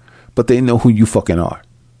carpet, but they know who you fucking are.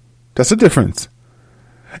 That's the difference.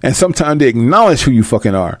 And sometimes they acknowledge who you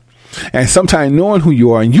fucking are. And sometimes knowing who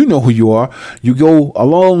you are and you know who you are, you go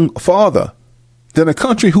along farther than a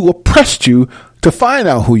country who oppressed you to find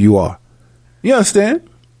out who you are. You understand?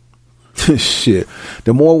 Shit.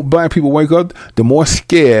 The more black people wake up, the more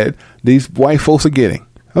scared these white folks are getting.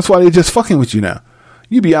 That's why they're just fucking with you now.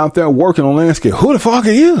 You be out there working on landscape. Who the fuck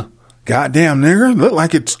are you? Goddamn nigger. Look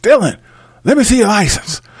like it's stealing. Let me see your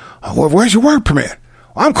license. Where's your work permit?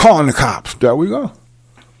 I'm calling the cops. There we go.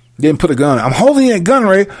 Didn't put a gun. I'm holding that gun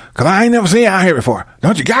right because I ain't never seen you out here before.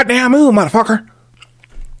 Don't you goddamn move, motherfucker.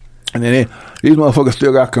 And then these motherfuckers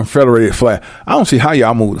still got Confederated flag. I don't see how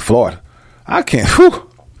y'all move to Florida. I can't. Whew.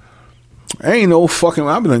 Ain't no fucking.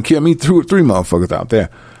 I've been killing me three motherfuckers out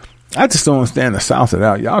there. I just don't understand the South at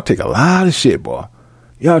all. Y'all take a lot of shit, boy.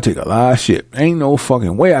 Y'all take a lot of shit. Ain't no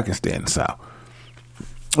fucking way I can stay in the South.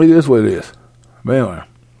 It is what it is. But anyway.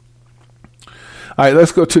 All right,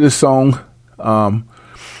 let's go to this song.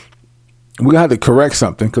 We had to correct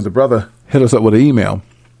something because the brother hit us up with an email.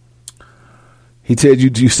 He said,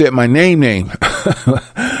 you said my name.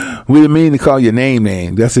 We didn't mean to call your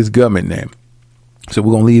name. That's his government name. So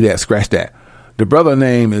we're going to leave that, scratch that. The brother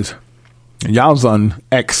name is Yazan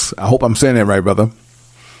X. I hope I'm saying that right, brother.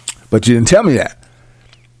 But you didn't tell me that.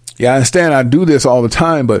 Yeah, I understand I do this all the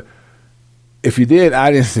time, but if you did,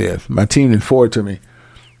 I didn't say it. My team didn't forward to me.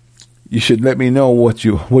 You should let me know what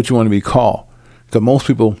you want to be called. Because most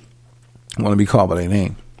people want to be called by their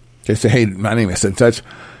name. They say, hey, my name is such,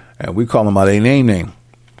 and we call them by their name.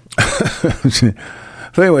 So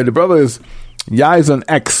anyway, the brother is Yazan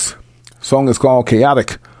X. Song is called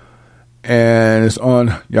Chaotic, and it's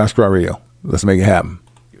on Yash Radio. Let's make it happen.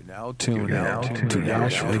 You're now tuned out to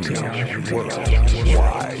Yash Radio.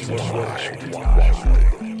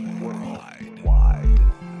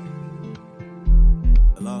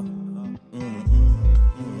 Hello?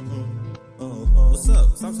 What's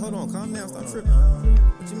up? Stop, hold on, calm down, stop tripping.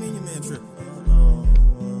 What you mean your man tripping?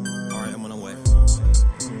 Alright, I'm on the way.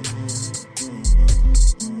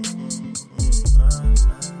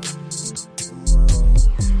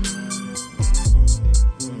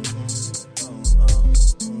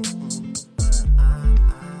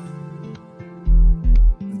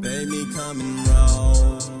 Baby, come and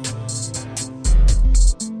roll.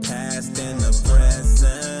 Past and the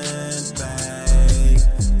present, babe.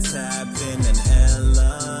 Tap in and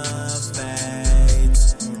elevate.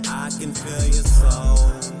 I can feel your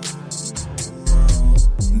soul.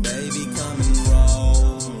 Baby, come and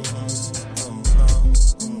roll.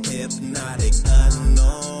 Hypnotic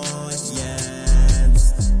annoyance.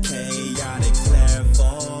 Chaotic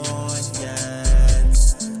clairvoyance.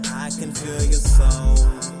 I can feel your soul.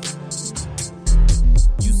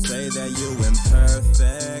 You say that you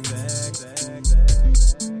imperfect.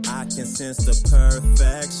 I can sense the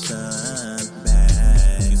perfection,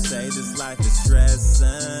 babe. You say this life is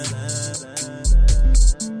stressing.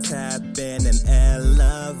 Tap in and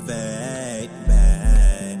elevate,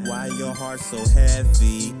 babe. Why your heart so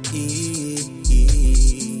heavy?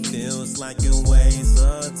 Feels like it weighs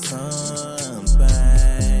a ton,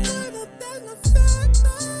 babe.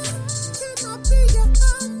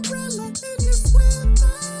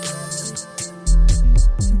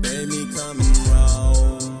 Baby, come and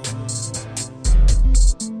roll.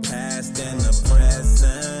 Past and the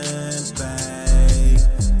present, babe.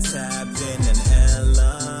 Tap in and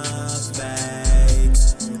elevate.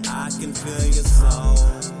 I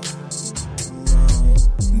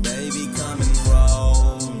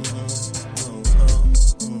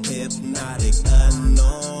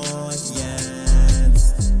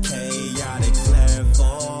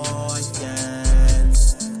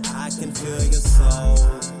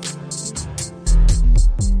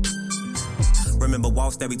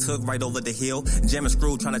cross that we took right over the hill. Jam and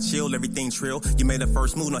screw, trying to chill, everything trill. You made the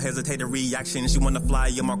first move, no hesitated reaction. She wanna fly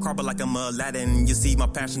in my carpet like I'm Aladdin. You see my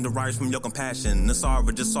passion derives from your compassion.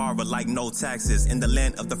 Nasara, just Sara, like no taxes. In the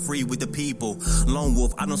land of the free with the people. Lone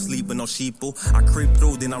wolf, I don't sleep with no sheeple. I creep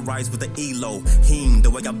through, then I rise with the elo. Him, the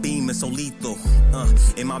way I beam is so lethal.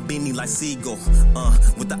 In my beanie like seagull.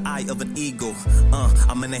 With the eye of an eagle.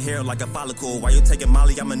 I'm in the hair like a follicle. While you taking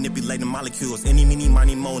Molly, I'm manipulating molecules. Any, mini,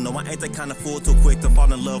 money, mo. No, I ain't that kind of fool. Too quick to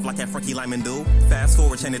fall in love like that Frankie Lyman do. Fast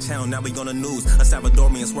forward, change the town, now we on the news. A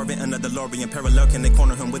Salvadorian swerving under the DeLorean. Parallel, can they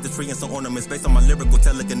corner him with the tree and some ornaments? Based on my lyrical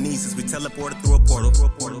telekinesis, we teleported through a portal.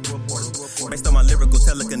 Based on my lyrical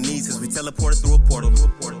telekinesis, we teleported through a portal.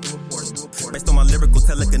 Based on my lyrical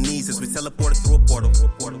telekinesis, we teleported through a portal.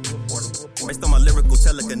 Based on my lyrical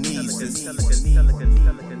telekinesis.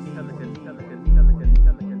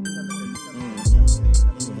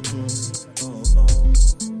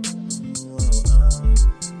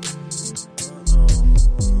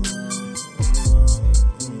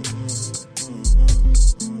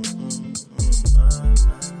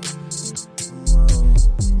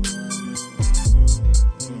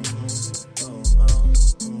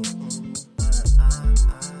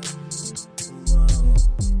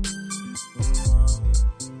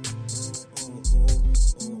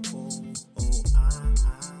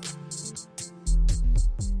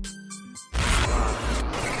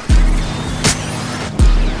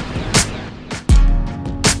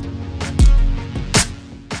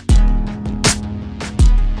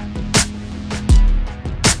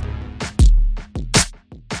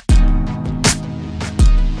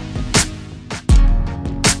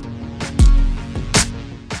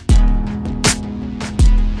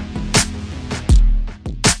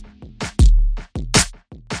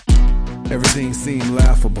 Everything seemed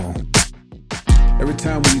laughable. Every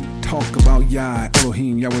time we talk about Yah,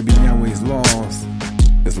 Elohim, Yahweh being Yahweh's laws,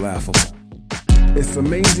 it's laughable. It's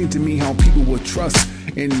amazing to me how people will trust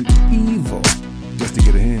in evil just to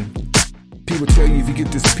get ahead. People tell you if you get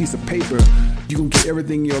this piece of paper, you can get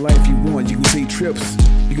everything in your life you want. You can take trips,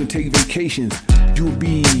 you can take vacations, you'll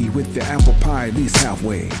be with the apple pie at least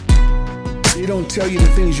halfway. They don't tell you the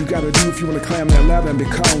things you gotta do if you wanna climb that ladder and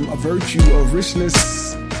become a virtue of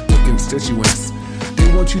richness with constituents.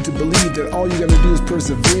 They want you to believe that all you gotta do is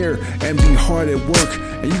persevere and be hard at work,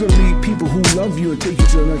 and you're gonna meet people who love you and take you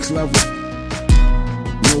to the next level.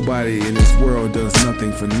 Nobody in this world does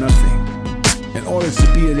nothing for nothing. In order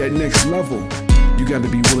to be at that next level, you gotta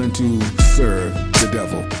be willing to serve the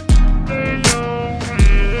devil.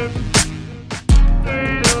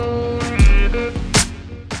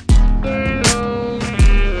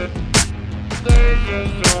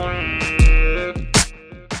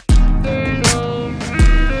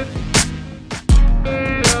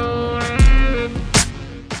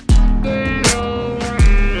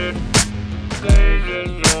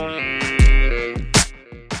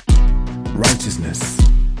 Righteousness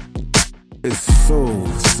is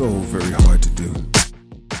so very hard to do.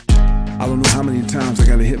 I don't know how many times I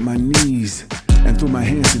gotta hit my knees and throw my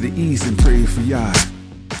hands to the east and pray for Yah.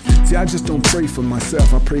 See, I just don't pray for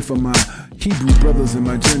myself. I pray for my Hebrew brothers and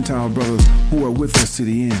my Gentile brothers who are with us to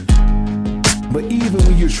the end. But even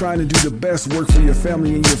when you're trying to do the best work for your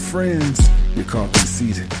family and your friends, you're caught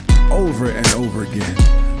conceited over and over again.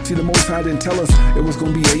 See, the Most High didn't tell us it was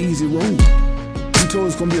going to be an easy road. He told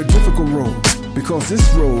us it's going to be a difficult road, because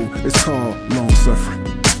this road is called long suffering.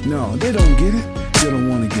 No, they don't get it. They don't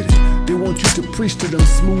want to get it. They want you to preach to them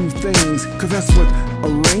smooth things, because that's what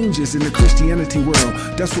arranges in the Christianity world.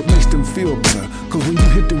 That's what makes them feel better. Because when you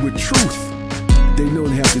hit them with truth, they know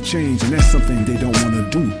they have to change, and that's something they don't want to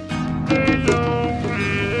do.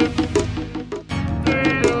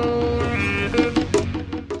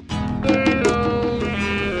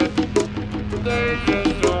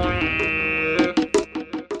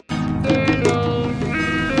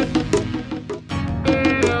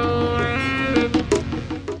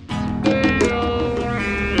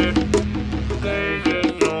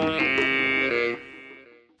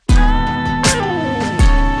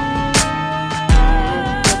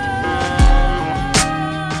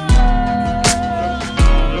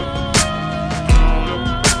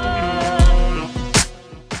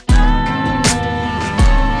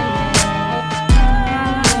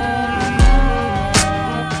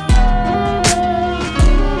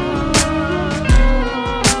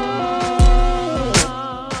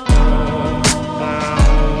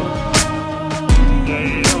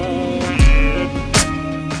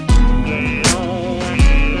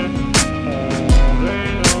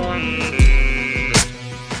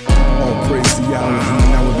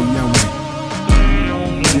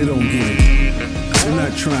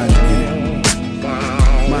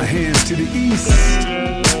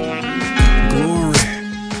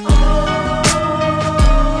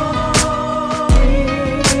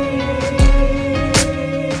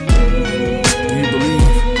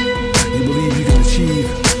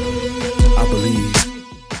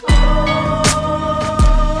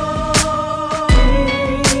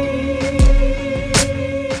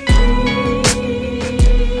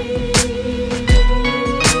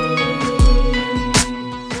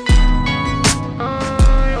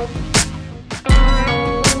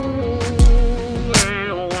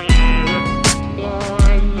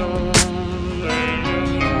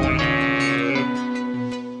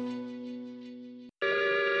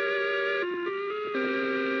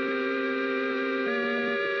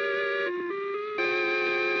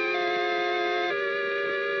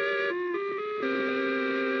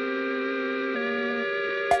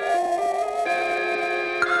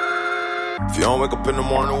 If you don't wake up in the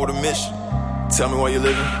morning with a mission, tell me where you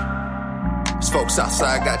living. These folks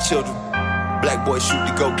outside got children. Black boys shoot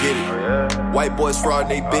to go get it. White boys fraud in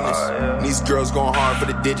they business. And these girls going hard for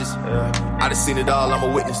the digits. I done seen it all, I'm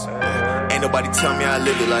a witness. Ain't nobody tell me I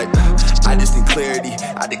live it like I just need clarity,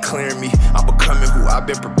 I declare me. I'm becoming who I've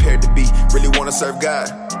been prepared to be. Really wanna serve God.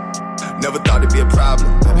 Never thought it'd be a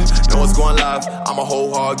problem. No one's going live, I'm a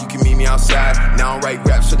whole hog, you can meet me outside. Now I write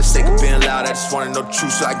raps for the sake of being loud. I just wanna know the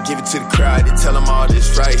truth so I can give it to the crowd. They tell them all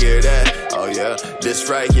this right here, that. Oh yeah, this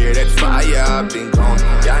right here, that fire I've been gone.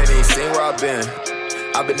 Y'all ain't even seen where I've been.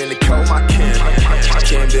 I've been in the cold, my kin.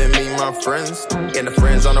 Kin been me, my friends. And the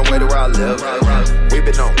friends on the way to where I live. We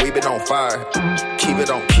been on fire. Keep it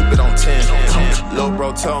on 10. Lil'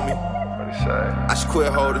 bro told me I should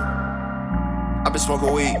quit holding. I've been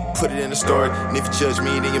smoking weed, put it in the story. And if you judge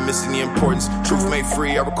me, then you're missing the importance. Truth made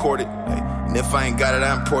free, I record it. And if I ain't got it,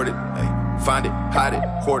 I import it. Find it, hide it,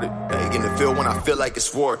 hoard it. In the field when I feel like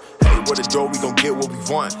it's war. What a door, we gon' get what we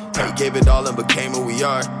want. Gave it all and became who we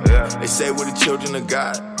are. They say we're the children of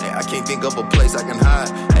God. I can't think of a place I can hide.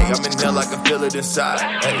 I'm in hell, I can feel it inside.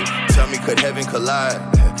 Tell me, could heaven collide?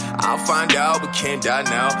 I'll find out, but can't die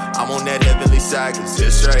now. I'm on that heavenly side, cause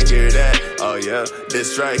this right here, that. Oh yeah,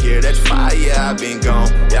 this right here, that fire, I've been gone.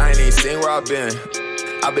 Y'all ain't even seen where I've been.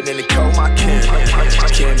 I've been in the cold, my kin.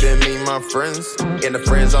 Kin been me, my friends. And the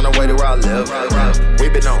friends on the way to where I live. We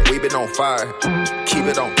been on fire. Keep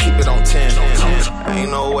it on 10.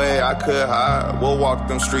 Ain't no way I could hide. We'll walk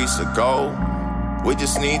them streets of gold. We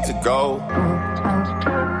just need to go.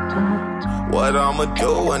 What I'ma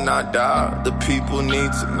do when I die? The people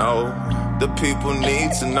need to know. The people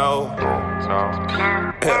need to know.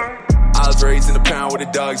 I was raised in the pound where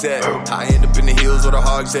the dogs at. I end up in the hills where the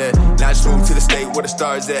hogs at. Now I just moved to the state where the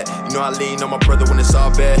stars at. You know I lean on my brother when it's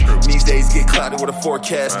all bad. These days get clouded with a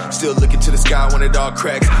forecast. Still looking to the sky when it all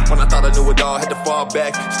cracks. When I thought I knew it all, had to fall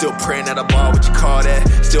back. Still praying that I ball, what you call that?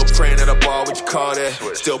 Still praying that I ball, what you call that?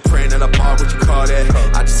 Still praying that I ball, what you call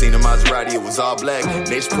that? I just seen a Maserati, it was all black.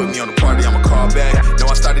 They just put me on the party, I'ma call back. No,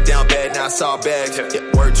 I started down bad, now I saw bags.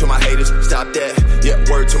 Yeah, word to my haters, stop that. Yeah,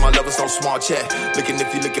 word to my lovers, no small chat. Looking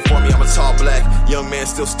if you looking for me, I'm a tall black. Young man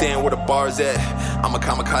still staying where the bar's at. I'm a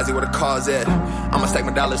kamikaze where the car's at. I'ma stack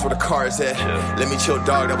my dollars where the car's at. Let me chill,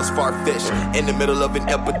 dog, that was far-fetched. In the middle of an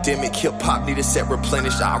epidemic, hip-hop need a set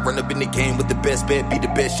replenished. I run up in the game with the best bet, be the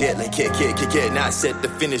best yet. Like, yeah, now I set the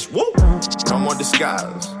finish. Woo! No more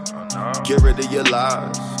disguise. Get rid of your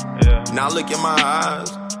lies. Now look in my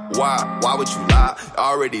eyes. Why would you lie?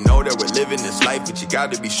 I already know that we're living this life, but you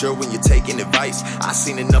gotta be sure when you're taking advice. I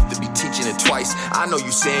seen enough to be teaching it twice. I know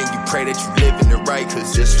you saying you pray that you living it right,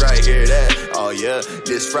 cause this right here, that. Oh yeah,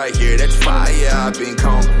 this right here, that's fire, I've been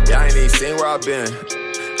gone. Y'all ain't even seen where I've been.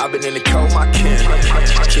 I've been in the cold, my kin.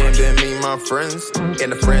 Kin been me, my friends.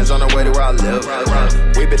 And the friends on the way to where I live.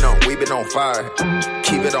 We been on fire.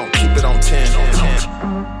 Keep it on 10.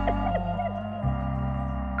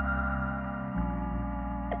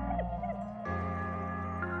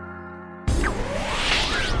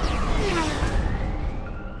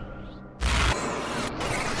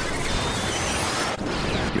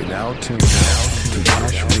 Now tuned to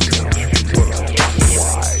Yash Radio Worldwide.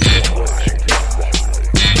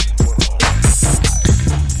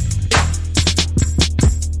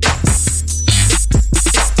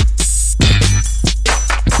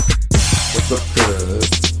 What's up, cuz?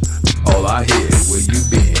 All I hear, where you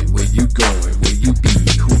been, where you going, where you be,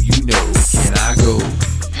 who you know, can I go?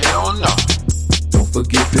 Hell no. Don't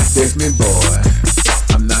forget to text me, boy.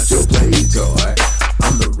 I'm not your play toy.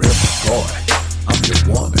 I'm the real boy. I'm your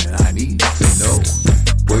woman, I need to know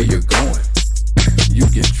where you're going. You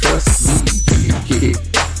can trust me, kid.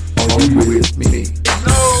 Are you with me?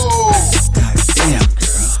 No! Goddamn,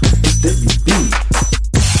 girl, let me be.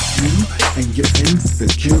 You and your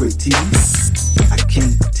insecurities, I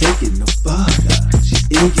can't take it no further. She's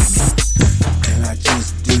egging me, and I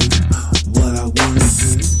just do what I wanna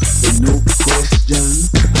do with no questions.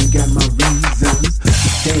 I got my reasons,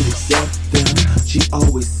 you can't accept them. She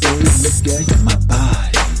always say, look at my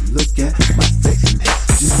body, look at my sexiness,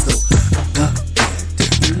 just so up there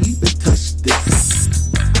to even touch this.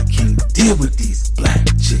 I can't deal with these black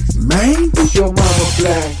chicks, man. Is your mama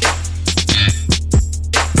black?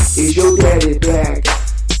 Is your daddy black?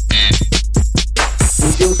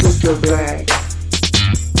 Is your sister black?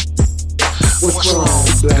 What's wrong,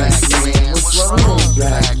 black man? What's wrong,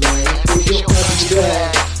 black man? Is your auntie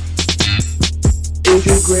black? Is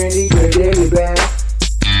your granny, your daddy black?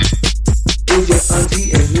 Is your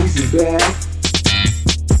auntie and niece black?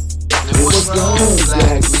 What's wrong,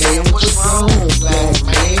 black man? What's wrong, black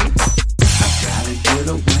man? I gotta get a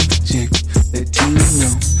white chick that you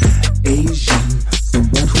know. Asian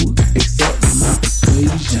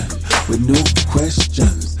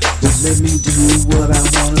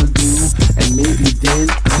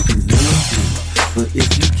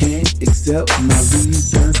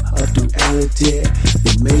reasons of duality.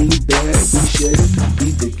 They made that we shouldn't be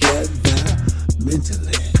together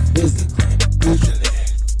mentally, physically, spiritually.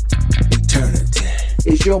 Eternity.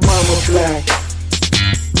 Is your mama black?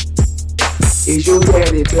 Is your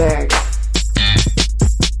daddy black?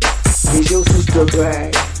 Is your sister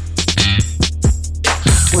black?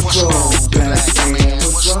 What's wrong, black man?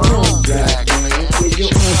 What's wrong, black man? Is your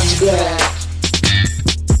auntie black?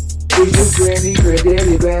 Is your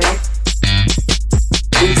granddaddy black?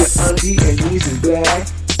 Is your auntie and nieces black?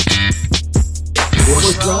 What's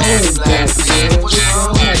wrong, black man? What's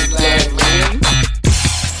wrong, black man?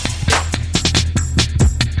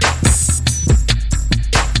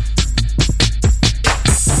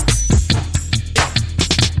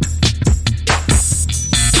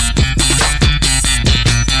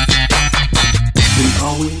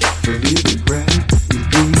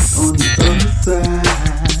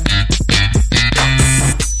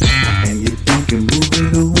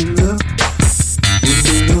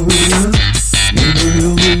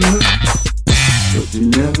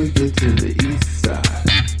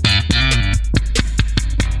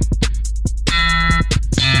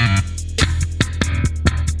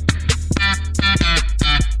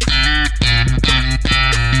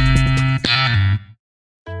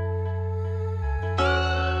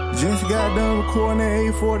 Just got done recording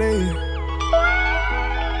that 8-4 days,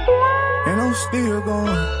 and I'm still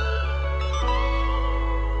going.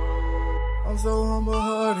 I'm so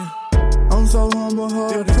humble-hearted. I'm so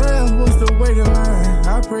humble-hearted. If prayer was the way to learn,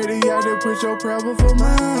 I pray to y'all to put your prayer before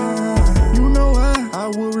mine. You know I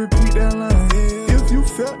will repeat that line. If you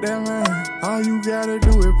felt that line, all you gotta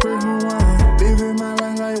do is press rewind. Living my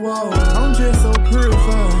life like whoa, I'm just so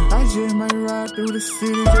purified. I just might ride through the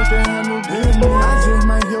city just to have no business. I just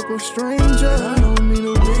might help a stranger. I don't need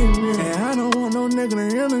a witness, and I don't want no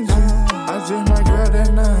negative energy. I just might grab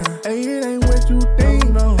that 9. Hey, it ain't what you think,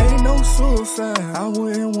 no. Ain't no suicide. I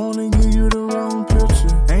wouldn't wanna give you the wrong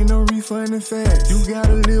picture. Ain't no refunding fast. You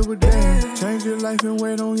gotta live with that. Change your life and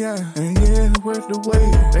wait on ya. And yeah, it's worth the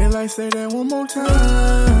wait. They like say that one more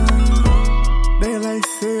time. They like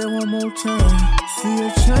say it one more time. See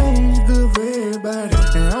a change good for everybody,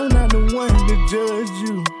 and I'm not the one to judge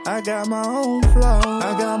you. I got my own flaws.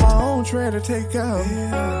 I got my own tray to take out.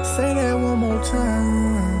 Yeah. Say that one more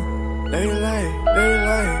time. They like.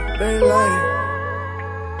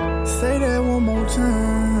 Say that one more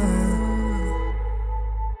time.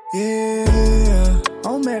 Yeah,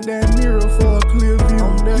 I'm at that mirror for a clear view.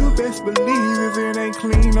 You best believe if it ain't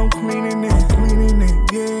clean, I'm cleaning it,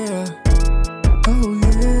 yeah. Oh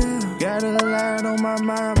yeah, got a lot on my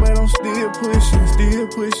mind, but I'm still pushing,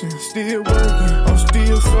 still working. I'm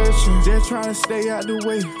still searching, just trying to stay out the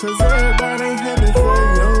way, cause everybody ain't happy for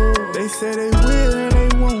you. They say they will and they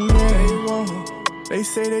won't, yeah, they won't. They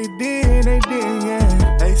say they did and they didn't,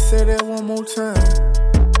 yeah. They say that one more time.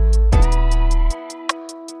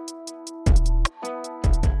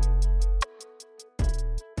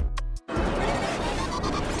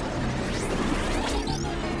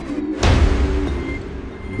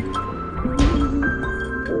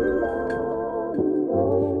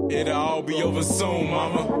 It'll all be over soon,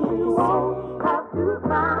 mama.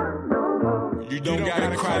 You don't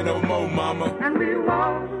gotta cry no more, mama. And we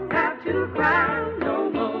won't have to cry no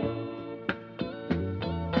more.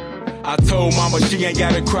 I told mama she ain't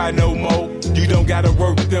gotta cry no more. You don't gotta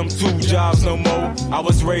work them 2 jobs no more. I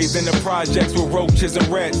was raised in the projects with roaches and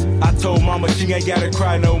rats. I told mama she ain't gotta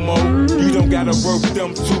cry no more. You don't gotta work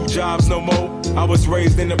them 2 jobs no more. I was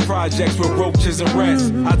raised in the projects with roaches and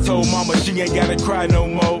rats. I told mama she ain't gotta cry no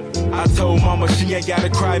more. I told mama she ain't gotta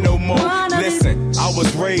cry no more. Listen, I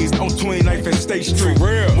was raised on 29th and State Street,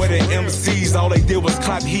 where the MCs, all they did was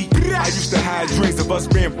clap heat. I used to hide dreams of us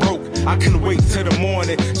being broke. I couldn't wait till the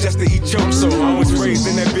morning just to eat choke. So I was raised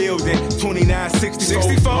in that building,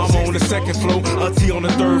 2964. Mama on the 2nd floor, auntie on the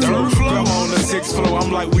 3rd floor, grandma on the 6th floor.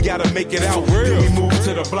 I'm like, we gotta make it out. Then we moved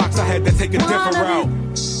to the blocks, I had to take a different route.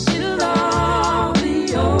 It'll all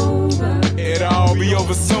be over. It'll all be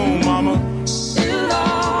over soon, mama. It'll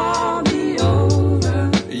all be over.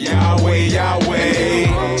 Yahweh.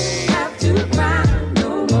 Have to cry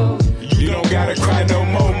no more. You don't gotta cry no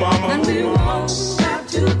more, mama. And we won't have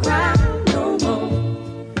to cry no more.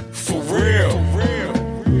 For real.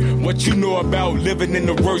 What you know about living in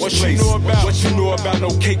the worst place? What you know about no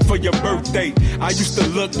cake for your birthday? I used to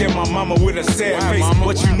look at my mama with a sad face.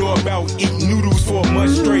 What you know about eating noodles for a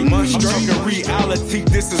month straight? I'm talking reality,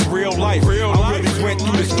 this is real life. I really went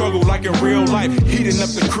through the struggle like in real life. Heating up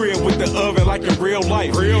the crib with the oven like in real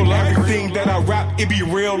life. Everything that I rap, it be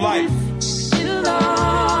real life. It'll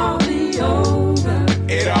all be over.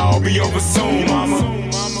 It'll all be over soon, mama.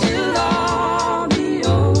 It'll all be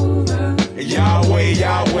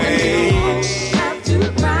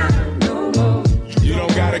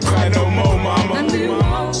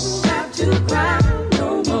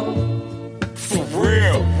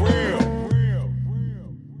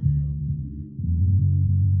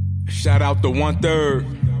Shout out the 1/3.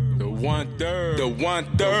 The 1/3. The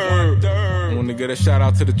 1/3. I want to get a shout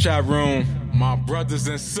out to the chat room. My brothers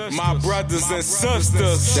and sisters. My brothers and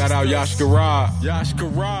sisters. Shout out Yash Karad. Yash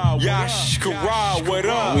Karad. Yash Karad, what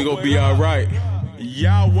up? We gon' be alright.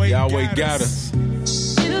 Yahweh got us.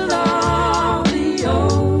 It'll all be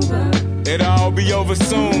over. It'll all be over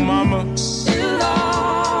soon, mama. It'll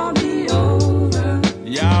all be over.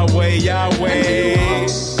 Yahweh.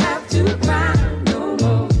 Have to cry no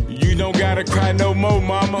more. You don't gotta cry no more,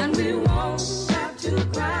 mama. And we won't have to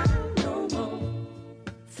cry no more.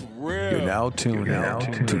 For real. You're now tuned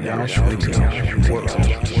in to Yash Radio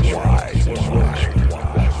Worldwide.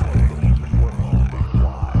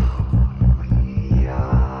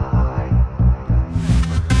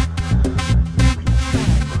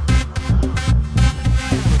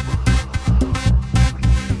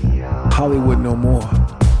 Hollywood no more.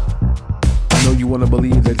 I know you want to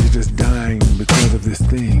believe that you're just dying because of this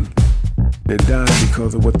thing. They're dying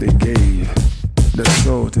because of what they gave their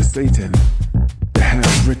soul to Satan to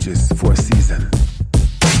have riches for a season.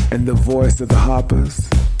 And the voice of the harpers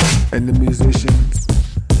and the musicians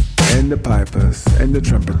and the pipers and the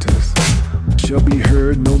trumpeters shall be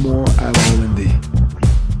heard no more at all in thee.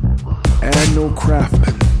 And no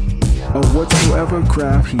craftsman of whatsoever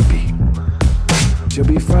craft he be shall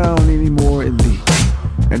be found any more in thee,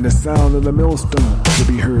 and the sound of the millstone shall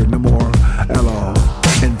be heard no more at all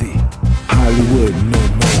in thee. Hollywood no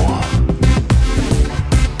more.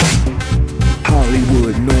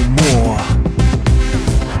 Hollywood no more.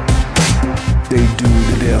 They do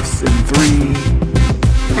the deaths in 3.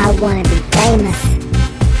 I wanna be famous.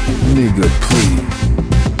 Nigga, please.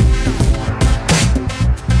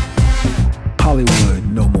 Hollywood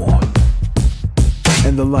no more.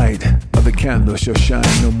 And the light of the candle shall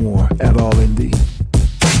shine no more at all in thee.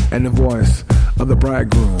 And the voice of the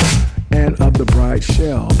bridegroom and of the bride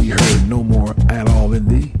shall be heard no more at all in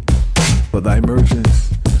thee. For thy merchants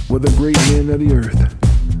were the great men of the earth.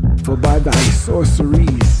 For by thy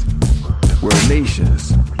sorceries were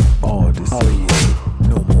nations all deceived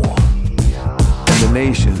no more. And the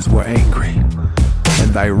nations were angry,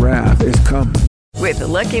 and thy wrath is come. With the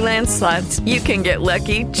Lucky Land Slots, you can get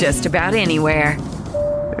lucky just about anywhere.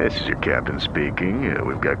 This is your captain speaking.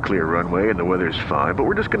 We've got clear runway and the weather's fine, but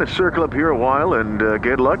we're just going to circle up here a while and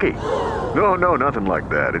get lucky. No, nothing like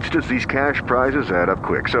that. It's just these cash prizes add up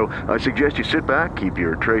quick. So I suggest you sit back, keep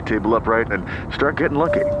your tray table upright, and start getting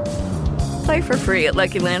lucky. Play for free at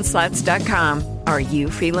LuckyLandSlots.com. Are you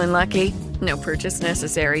feeling lucky? No purchase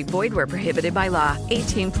necessary. Void where prohibited by law.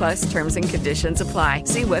 18 plus terms and conditions apply.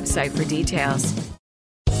 See website for details.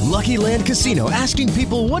 Lucky Land Casino, asking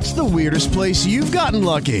people, what's the weirdest place you've gotten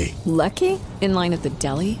lucky? Lucky? In line at the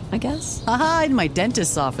deli, I guess? Aha, in my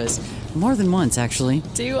dentist's office. More than once, actually.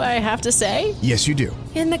 Do I have to say? Yes, you do.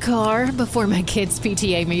 In the car before my kids'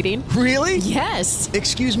 PTA meeting. Really? Yes.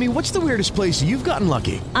 Excuse me, what's the weirdest place you've gotten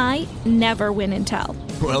lucky? I never win and tell.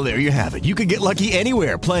 Well, there you have it. You can get lucky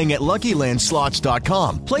anywhere, playing at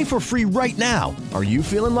LuckyLandSlots.com. Play for free right now. Are you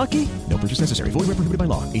feeling lucky? No purchase necessary. Void where prohibited by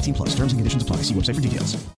law. 18 plus. Terms and conditions apply. See website for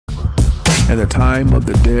details. And the time of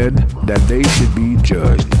the dead that they should be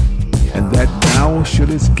judged, and that thou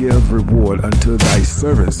shouldest give reward unto thy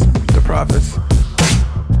servants, the prophets,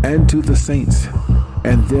 and to the saints,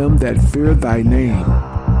 and them that fear thy name,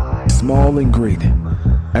 small and great,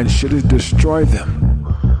 and shouldest destroy them,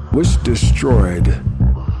 which destroyed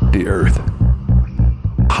the earth.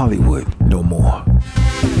 Hollywood no more.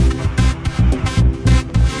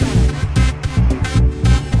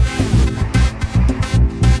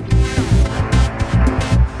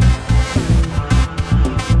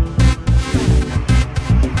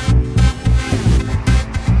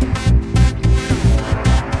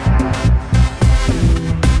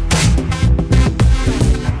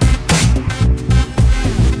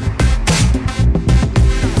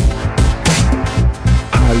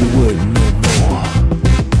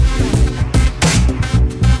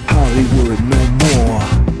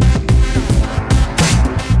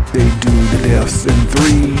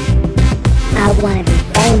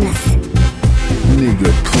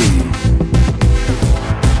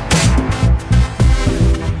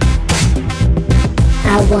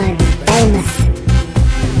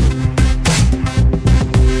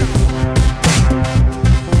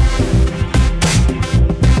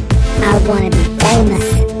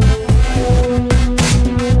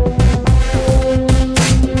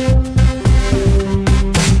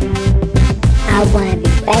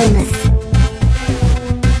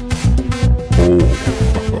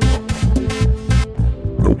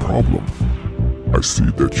 I see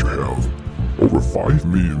that you have over 5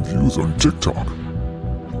 million views on TikTok.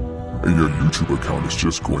 and your YouTube account is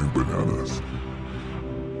just going bananas.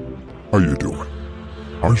 How you doing?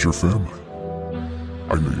 How's your family?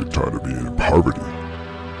 I know you're tired of being in poverty.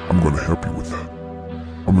 I'm gonna help you with that.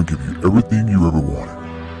 I'm gonna give you everything you ever wanted.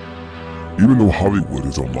 Even though Hollywood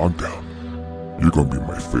is on lockdown, you're gonna be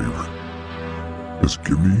my favorite. Just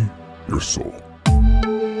give me your soul.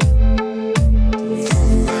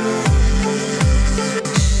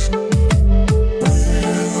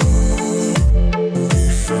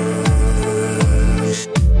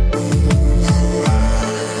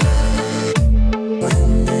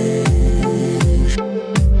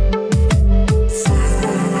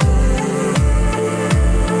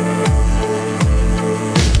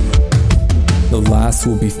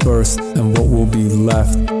 Will be first, and what will be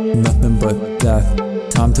left? Nothing but death.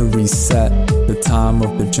 Time to reset. The time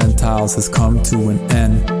of the Gentiles has come to an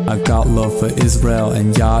end. I got love for Israel,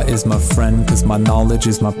 and Yah is my friend. Cause my knowledge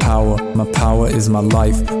is my power is my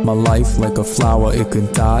life. My life like a flower, it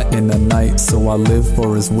could die in the night. So I live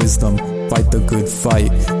for his wisdom, fight the good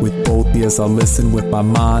fight. With both ears I listen, with my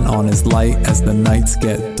mind on his light. As the nights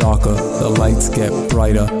get darker, the lights get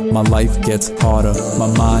brighter. My life gets harder, my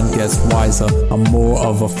mind gets wiser. I'm more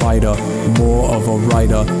of a fighter, more of a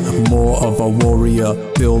writer, more of a warrior.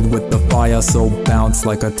 Filled with the fire, so bounce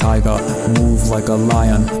like a tiger, move like a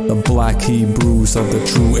lion. The black Hebrews of the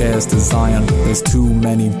true heirs to Zion. There's too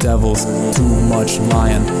many devils, too much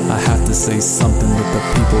lying. I have to say something that the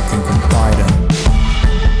people can confide in.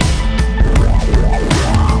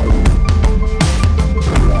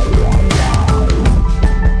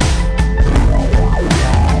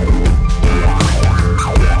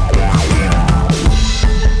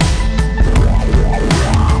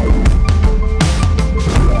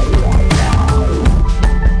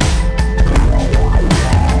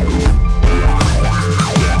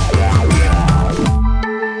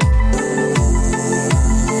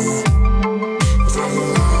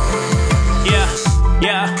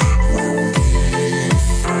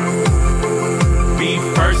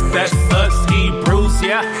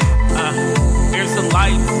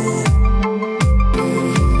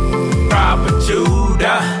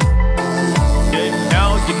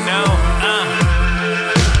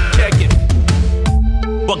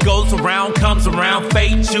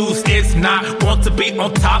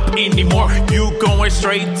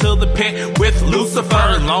 Straight to the pit with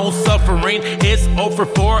Lucifer. Long suffering is over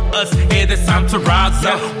for us. It is time to rise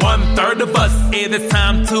up. 1/3 of us, it is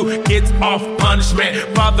time to get off punishment.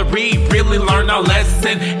 Father, we really learned our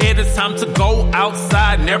lesson. It is time to go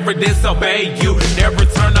outside, never disobey you, never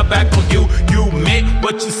turn our back on you. You meant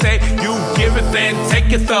what you say, you give it then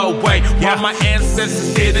take it away. While my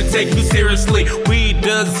ancestors didn't take you seriously, we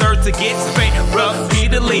deserve to get spanked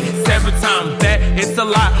repeatedly. 7 times that it's a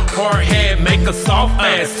lot. Hard head make us soft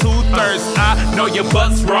ass. 2/3 I know your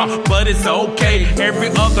butt's raw, but it's okay. Every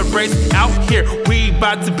other race out here, we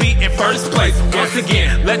about to be in first place. Once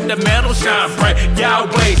again, let the metal shine bright.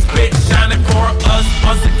 Yahweh spit shining for us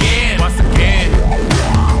once again. Once again.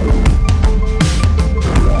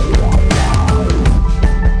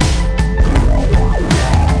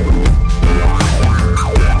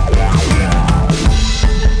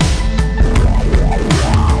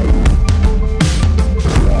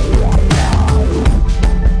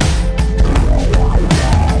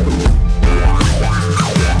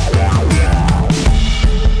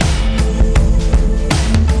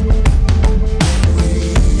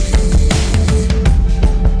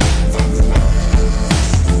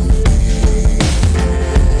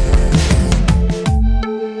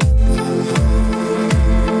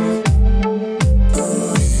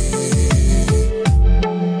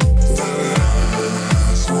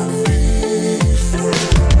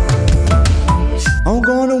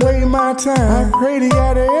 Time. I pray to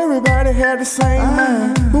God that everybody had the same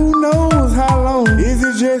mind. Who knows how long? Is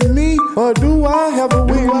it just me, or do I have a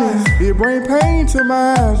witness? It bring pain to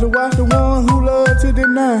my eyes to watch the ones who love to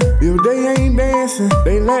deny. If they ain't dancing,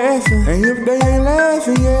 they laughing. And if they ain't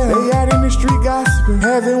laughing, yeah, they out in the street gossiping,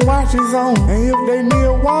 having watches on. And if they near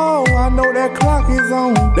a wall, I know that clock is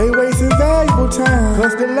on. They wasting valuable time,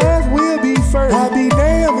 cause the last will be first. I'll be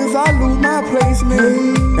damned if I lose my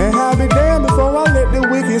placement. And I'll be damned before I let the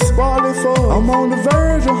wicked spoil it for. I'm on the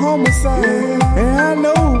verge of homicide, and I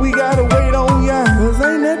know we gotta wait on ya, cause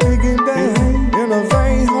ain't nothing getting down in a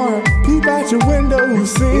vain heart. Peep out your window, you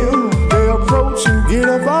see them, they approaching. Get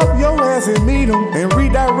up off your ass and meet them, and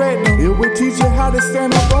redirect them. It will teach you how to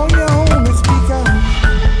stand up on your own and speak out.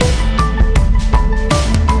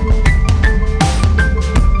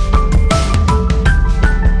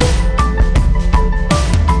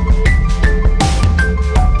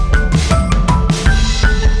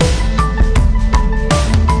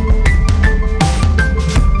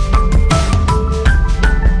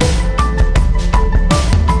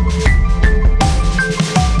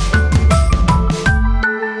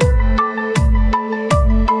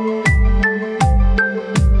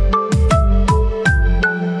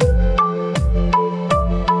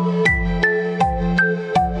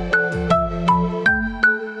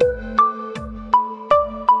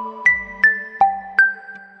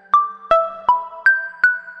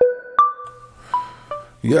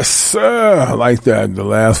 Yes, sir. I like that. The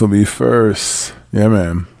last will be first. Yeah,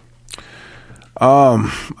 man.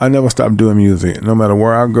 I never stopped doing music. No matter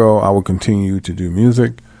where I go, I will continue to do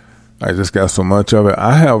music. I just got so much of it.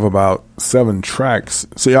 I have about 7 tracks.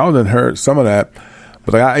 So y'all done heard some of that,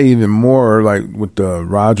 but I got even more, like with the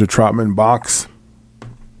Roger Troutman box.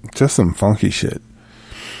 Just some funky shit.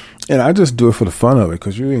 And I just do it for the fun of it,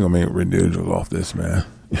 because you ain't gonna make residuals off this, man.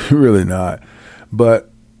 You're really not. But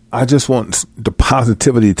I just want the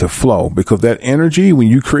positivity to flow, because that energy, when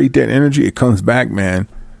you create that energy, it comes back, man.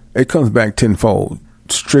 It comes back tenfold,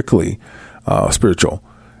 strictly spiritual.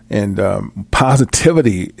 And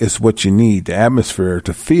positivity is what you need, the atmosphere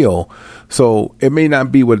to feel. So it may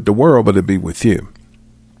not be with the world, but it'll be with you.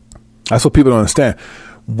 That's what people don't understand.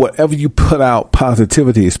 Whatever you put out,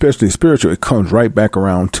 positivity, especially spiritual, it comes right back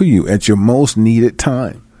around to you at your most needed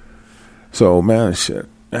time. So, man, shit.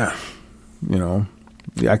 Yeah. You know,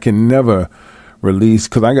 I can never release,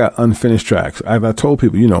 because I got unfinished tracks. I told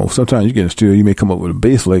people, you know, sometimes you get in the studio, you may come up with a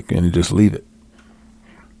bass lick and you just leave it.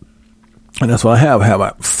 And that's what I have. I have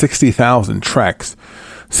about 60,000 tracks,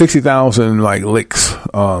 60,000 like licks,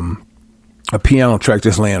 a piano track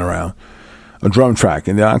just laying around, a drum track.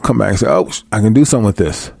 And then I come back and say, oh, I can do something with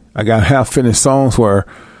this. I got half finished songs where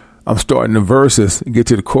I'm starting the verses, get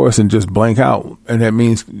to the chorus and just blank out. And that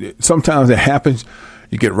means sometimes it happens.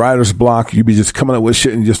 You get writer's block. You be just coming up with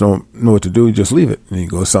shit and you just don't know what to do. You just leave it and you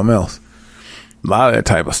go to something else. A lot of that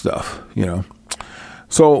type of stuff, you know.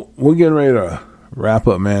 So we're getting ready to wrap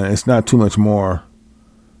up, man. It's not too much more.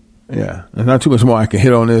 Yeah, there's not too much more I can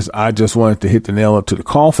hit on this. I just wanted to hit the nail up to the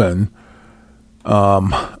coffin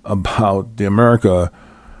about the America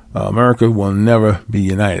will never be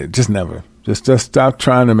united. Just never. Just stop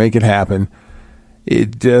trying to make it happen.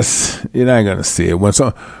 It just, you're not going to see it.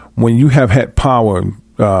 When you have had power,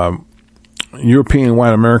 European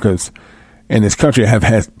white Americans in this country have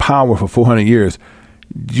had power for 400 years.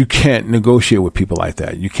 You can't negotiate with people like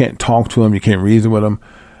that. You can't talk to them. You can't reason with them.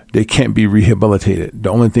 They can't be rehabilitated. The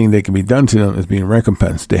only thing that can be done to them is being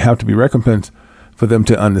recompensed. They have to be recompensed for them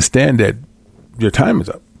to understand that your time is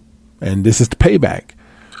up. And this is the payback.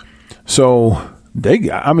 So I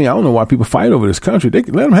don't know why people fight over this country. They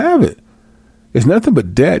can let them have it. It's nothing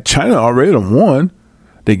but debt. China already done won.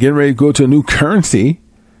 They're getting ready to go to a new currency.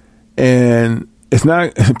 And it's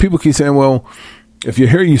not, people keep saying, well, if you're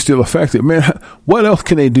here, you're still affected. Man, what else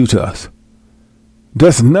can they do to us?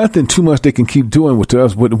 There's nothing too much they can keep doing with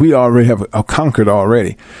us, what we already have conquered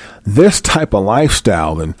already. This type of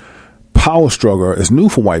lifestyle and power struggle is new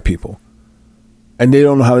for white people. And they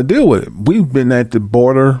don't know how to deal with it. We've been at the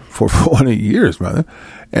border for 400 years, man.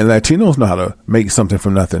 And Latinos know how to make something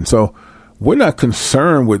from nothing. So we're not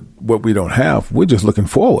concerned with what we don't have. We're just looking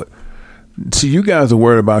forward. See, you guys are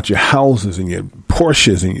worried about your houses and your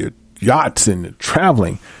Porsches and your yachts and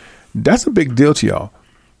traveling. That's a big deal to y'all,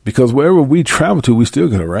 because wherever we travel to, we still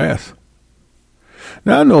get harassed.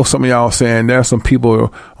 Now, I know some of y'all are saying there are some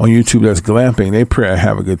people on YouTube that's glamping. They pray I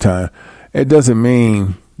have a good time. It doesn't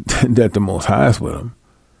mean that the Most High is with them.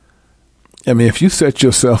 I mean, if you set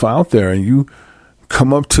yourself out there and you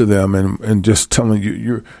come up to them and just tell them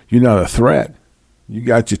you're not a threat, you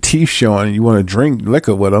got your teeth showing and you want to drink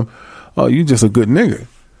liquor with them, oh, you just a good nigga.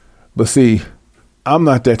 But see, I'm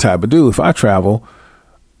not that type of dude. If I travel,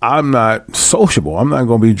 I'm not sociable. I'm not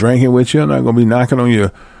going to be drinking with you. I'm not going to be knocking on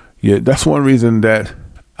your. That's one reason that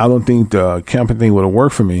I don't think the camping thing would have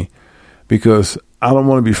worked for me, because I don't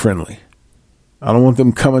want to be friendly. I don't want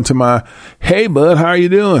them coming to my, hey, bud, how are you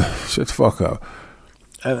doing? Shut the fuck up.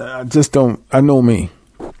 And I just don't. I know me.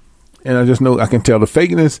 And I just know I can tell the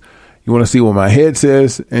fakeness. You want to see what my head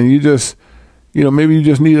says. And you just, maybe you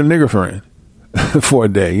just need a nigger friend for a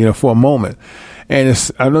day, for a moment.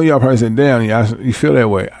 And I know y'all probably said, damn, you feel that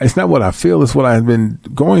way. It's not what I feel. It's what I've been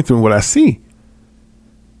going through and what I see.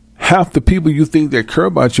 Half the people you think that care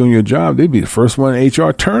about you on your job, they'd be the first one in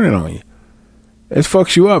HR turning on you. It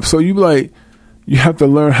fucks you up. So you be like, you have to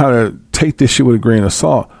learn how to take this shit with a grain of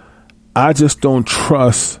salt. I just don't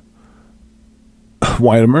trust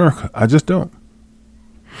white America. I just don't.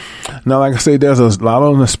 Now, like I say, there's a lot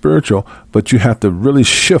on the spiritual, but you have to really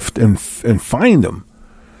shift and find them.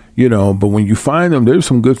 But when you find them, there's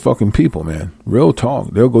some good fucking people, man. Real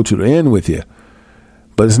talk. They'll go to the end with you.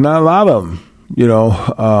 But it's not a lot of them,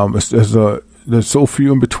 there's so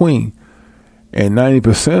few in between. And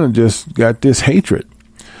 90% have just got this hatred.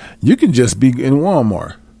 You can just be in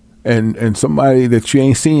Walmart and somebody that you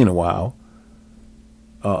ain't seen in a while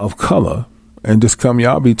of color and just come,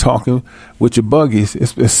 y'all be talking with your buggies.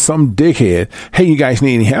 It's some dickhead. Hey, you guys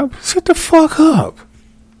need any help? Shut the fuck up.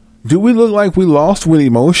 Do we look like we lost with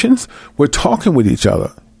emotions? We're talking with each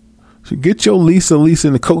other. So get your Lisa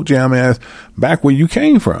and the Coke Jam ass back where you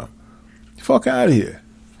came from. Fuck out of here.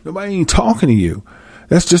 Nobody ain't talking to you.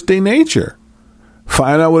 That's just their nature.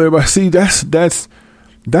 Find out what everybody see. That's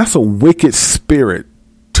a wicked spirit.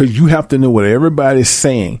 So you have to know what everybody's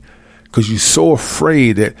saying because you're so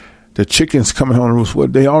afraid that the chicken's coming home to roost. Well,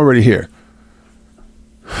 they already here.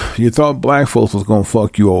 You thought black folks was gonna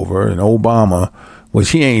fuck you over, and Obama,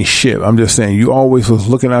 which he ain't shit. I'm just saying, you always was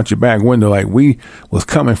looking out your back window like we was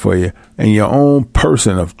coming for you, and your own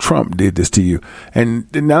person of Trump did this to you. And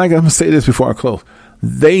now I'm gonna say this before I close.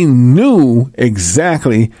 They knew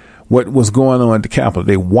exactly what was going on at the Capitol.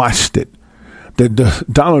 They watched it. The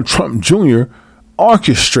Donald Trump Jr.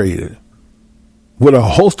 orchestrated with a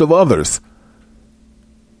host of others.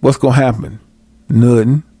 What's gonna happen?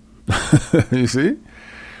 Nothing. You see?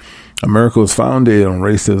 America was founded on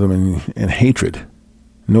racism and hatred.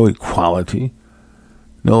 No equality.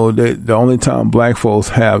 No, the only time black folks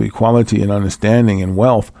have equality and understanding and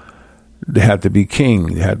wealth, they had to be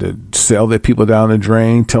king. They had to sell their people down the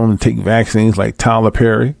drain, tell them to take vaccines like Tyler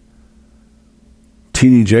Perry.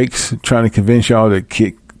 T.D. Jakes trying to convince y'all to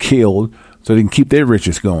get killed so they can keep their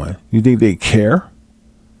riches going. You think they care?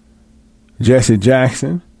 Jesse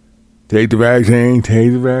Jackson. Take the vaccine,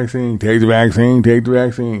 take the vaccine, take the vaccine, take the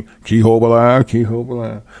vaccine. Keep hope alive, keep hope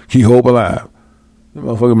alive, keep hope alive. That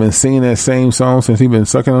motherfucker been singing that same song since he been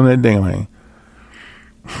sucking on that ding-a-ling.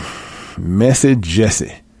 Messy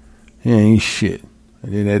Jesse. He ain't shit.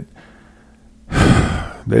 And then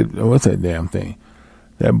that what's that damn thing?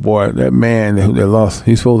 That boy, that man that lost,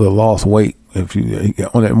 he's supposed to have lost weight if you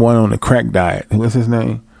on that one on the crack diet. What's his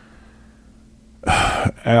name?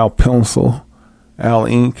 Al Pencil, Al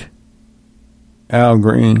Ink. Al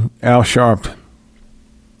Green, Al Sharpton.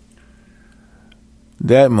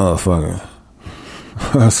 That motherfucker.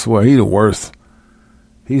 I swear, he the worst.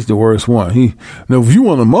 He's the worst one. Now, if you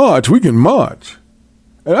want to march, we can march.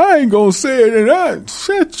 And I ain't going to say it, and I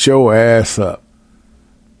shut your ass up.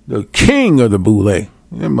 The king of the boule. That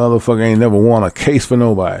motherfucker ain't never won a case for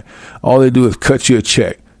nobody. All they do is cut you a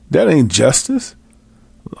check. That ain't justice.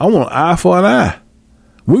 I want an eye for an eye.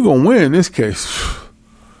 We're going to win this case.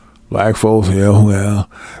 Black folks, yeah, well,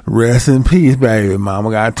 rest in peace, baby. Mama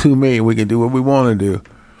got $2 million. We can do what we want to do.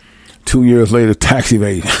 2 years later, tax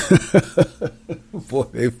evasion. Boy,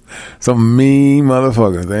 they some mean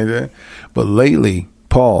motherfuckers, ain't they? But lately,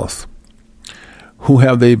 pause. Who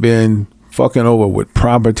have they been fucking over with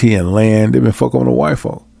property and land? They've been fucking with the white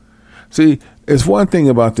folk. See, it's one thing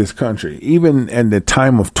about this country. Even in the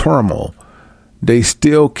time of turmoil, they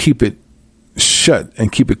still keep it shut and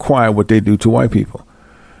keep it quiet what they do to white people.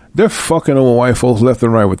 They're fucking over white folks left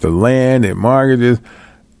and right with the land and mortgages.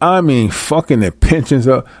 I mean, fucking their pensions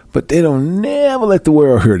up. But they don't never let the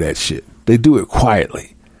world hear that shit. They do it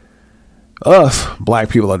quietly. Us, black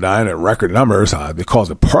people, are dying at record numbers because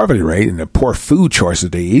of poverty rate and the poor food choices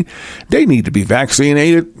they eat. They need to be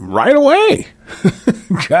vaccinated right away.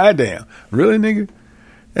 Goddamn. Really, nigga?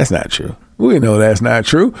 That's not true. We know that's not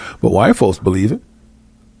true. But white folks believe it.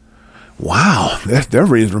 Wow, that's their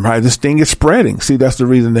reason why this thing is spreading. See, that's the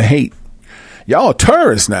reason to hate. Y'all are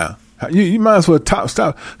terrorists now. You might as well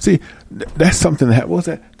stop. See, that's something that what's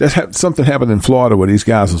that? Something happened in Florida where these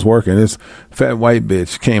guys was working. This fat white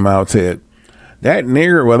bitch came out and said, "That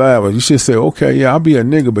nigger, whatever." You should say, "Okay, yeah, I'll be a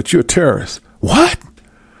nigger, but you're a terrorist." What?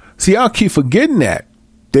 See, y'all keep forgetting that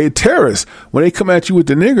they're terrorists. When they come at you with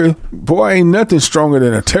the nigger, boy, ain't nothing stronger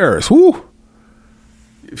than a terrorist. Whoo!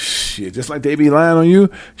 Shit, just like they be lying on you.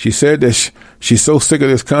 She said that she's so sick of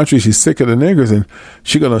this country, she's sick of the niggers, and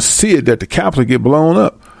she's gonna see it that the Capitol get blown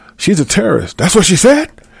up. She's a terrorist. That's what she said.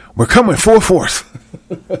 We're coming full force.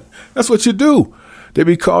 That's what you do. They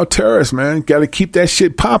be called terrorists, man. Got to keep that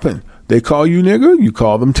shit popping. They call you nigger, you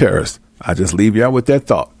call them terrorists. I just leave you out with that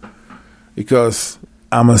thought, because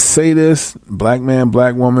I'm gonna say this: black man,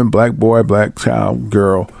 black woman, black boy, black child,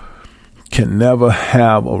 girl can never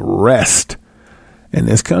have a rest in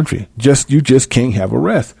this country. You just can't have a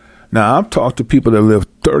rest. Now, I've talked to people that live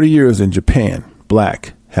 30 years in Japan,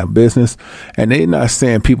 black, have business, and they're not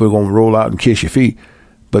saying people are going to roll out and kiss your feet,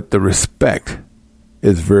 but the respect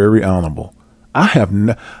is very honorable. I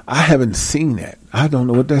haven't seen that. I don't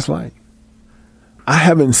know what that's like. I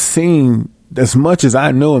haven't seen, as much as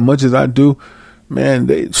I know and much as I do, man,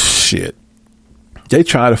 they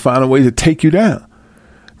try to find a way to take you down.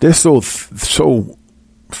 They're so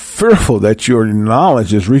fearful that your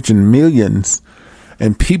knowledge is reaching millions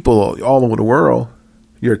and people all over the world,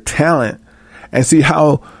 your talent, and see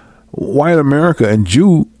how white America and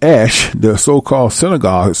Jewish, the so-called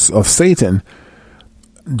synagogues of Satan,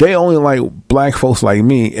 they only like black folks like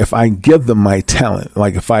me if I give them my talent,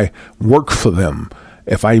 like if I work for them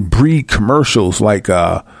if I breed commercials like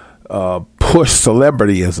push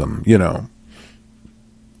celebrityism, you know,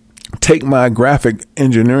 take my graphic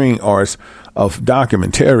engineering arts of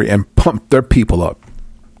documentary and pump their people up.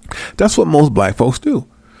 That's what most black folks do.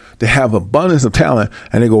 They have abundance of talent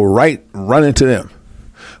and they go run into them.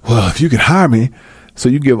 Well, if you could hire me, so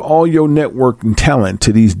you give all your network and talent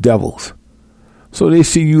to these devils. So they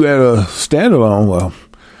see you at a standalone. Well,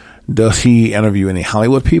 does he interview any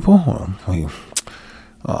Hollywood people? Well,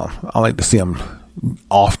 I like to see him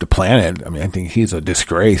off the planet. I mean, I think he's a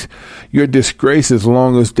disgrace. You're a disgrace as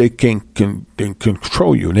long as they can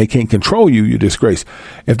control you. And they can't control you, you're a disgrace.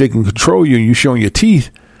 If they can control you and you're showing your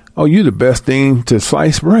teeth, oh, you're the best thing to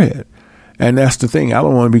slice bread. And that's the thing. I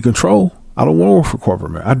don't want to be controlled. I don't want to work for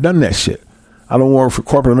corporate America. I've done that shit. I don't work for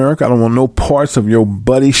corporate America. I don't want no parts of your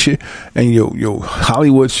buddy shit and your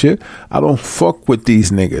Hollywood shit. I don't fuck with these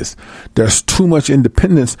niggas. There's too much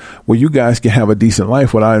independence where you guys can have a decent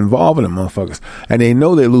life without involving them motherfuckers. And they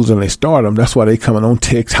know they're losing their stardom. That's why they coming on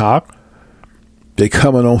TikTok. They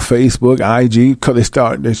coming on Facebook, IG, because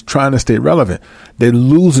they're trying to stay relevant. They're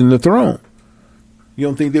losing the throne. You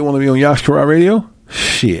don't think they want to be on Yash Kara Radio?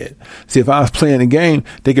 Shit. See, if I was playing the game,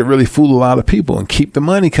 they could really fool a lot of people and keep the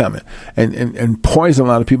money coming and poison a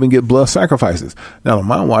lot of people and get blood sacrifices. Now, on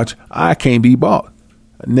my watch, I can't be bought.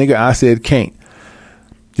 Nigga, I said can't.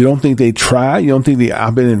 You don't think they try? You don't think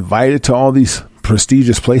I've been invited to all these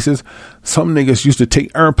prestigious places? Some niggas used to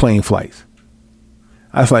take airplane flights.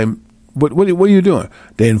 I was like, what are you doing?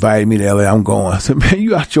 They invited me to LA. I'm going. I said, man,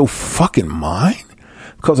 you out your fucking mind?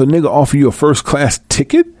 Because a nigga offer you a first class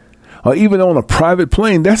ticket? Or even on a private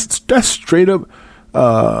plane, that's straight up,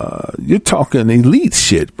 you're talking elite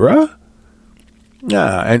shit, bruh.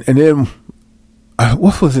 Yeah, and then,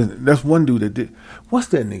 what was it? That's one dude that did, what's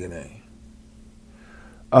that nigga name?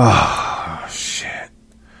 Oh, shit.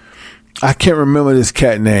 I can't remember this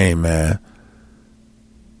cat name, man.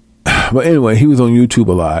 But anyway, he was on YouTube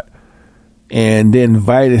a lot, and they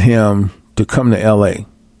invited him to come to LA.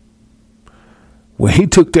 When he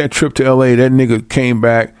took that trip to LA, that nigga came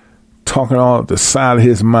back talking all at the side of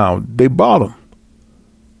his mouth. They bought him.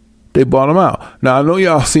 They bought him out. Now, I know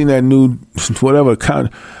y'all seen that new, whatever kind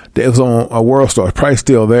that was on a World Star, probably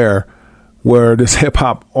still there, where this hip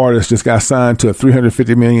hop artist just got signed to a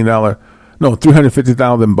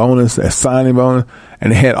 $350,000 bonus, a signing bonus,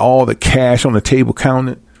 and they had all the cash on the table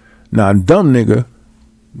counted. Now, a dumb nigga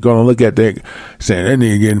gonna look at that saying, that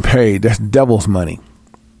nigga getting paid. That's devil's money.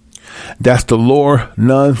 That's the lure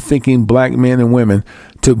non-thinking black men and women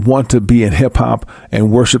to want to be in hip hop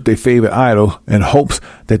and worship their favorite idol in hopes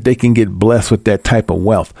that they can get blessed with that type of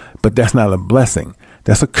wealth. But that's not a blessing.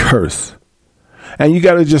 That's a curse. And you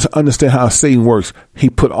got to just understand how Satan works. He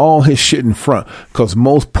put all his shit in front because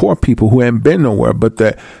most poor people who haven't been nowhere but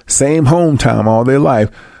that same hometown all their life,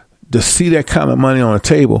 to see that kind of money on the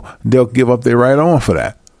table, they'll give up their right arm for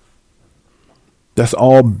that. That's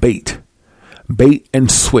all bait. Bait and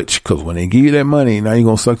switch, because when they give you that money, now you're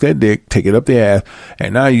going to suck that dick, take it up their ass,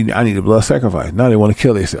 and now I need a blood sacrifice. Now they want to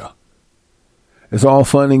kill themselves. It's all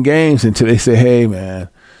fun and games until they say, hey, man,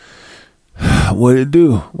 what did it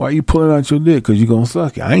do? Why are you pulling out your dick? Because you're going to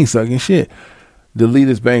suck it. I ain't sucking shit. Delete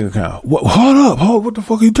his bank account. Hold up. What the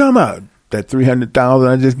fuck are you talking about? That $300,000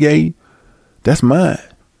 I just gave you? That's mine.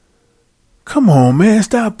 Come on, man.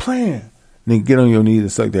 Stop playing. Nigga, get on your knees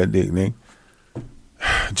and suck that dick, nigga.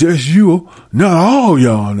 Just you, not all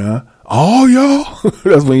y'all now. All y'all?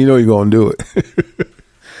 That's when you know you're going to do it.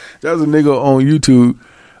 There's a nigga on YouTube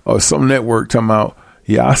or some network talking about,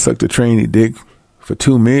 yeah, I sucked a trainee dick for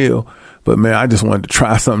 $2 million, but man, I just wanted to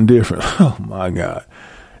try something different. Oh my God.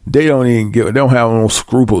 They don't have no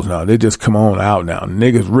scruples now. They just come on out now.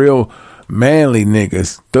 Niggas, real manly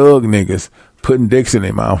niggas, thug niggas, putting dicks in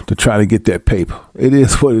their mouth to try to get that paper. It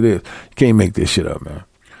is what it is. You can't make this shit up, man.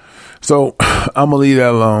 So I'm going to leave that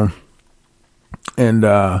alone. And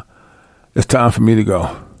it's time for me to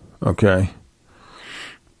go. Okay?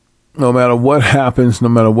 No matter what happens, no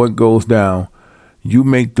matter what goes down, you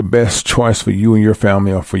make the best choice for you and your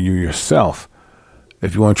family or for you yourself.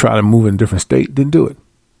 If you want to try to move in a different state, then do it.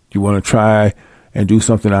 You want to try and do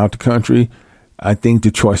something out the country, I think the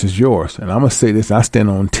choice is yours. And I'm going to say this. I stand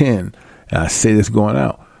on 10, and I say this going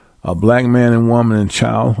out. A black man and woman and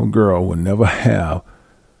child or girl will never have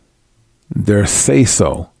their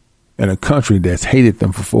say-so in a country that's hated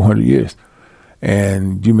them for 400 years.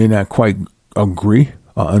 And you may not quite agree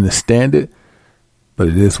or understand it, but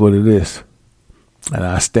it is what it is. And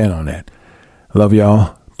I stand on that. Love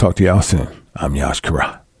y'all. Talk to y'all soon. I'm Yash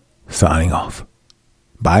Kara, signing off.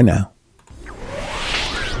 Bye now.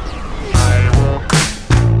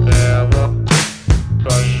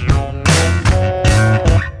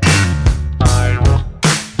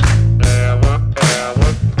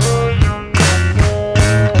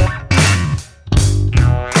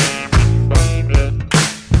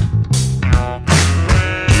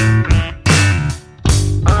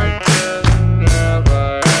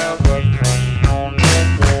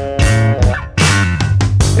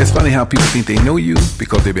 It's funny how people think they know you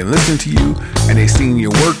because they've been listening to you and they've seen your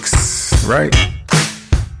works, right?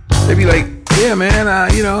 They be like, yeah, man,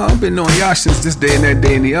 I've been knowing Yash since this day and that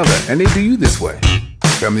day and the other. And they do you this way.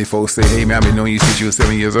 Family folks say, hey, man, I've been knowing you since you were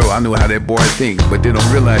 7 years old. I know how that boy thinks. But they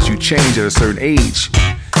don't realize you change at a certain age.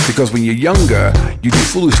 Because when you're younger, you do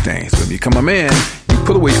foolish things. When you become a man, you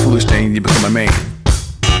put away foolish things and you become a man.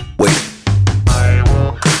 Wait. I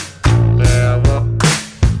will never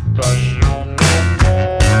trust you no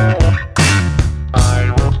more.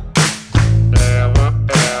 I will never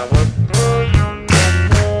ever trust you no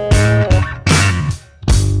more.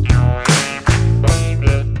 You ain't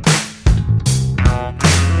baby.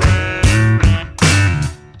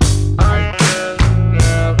 I can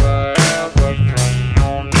never ever trust you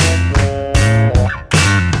no more.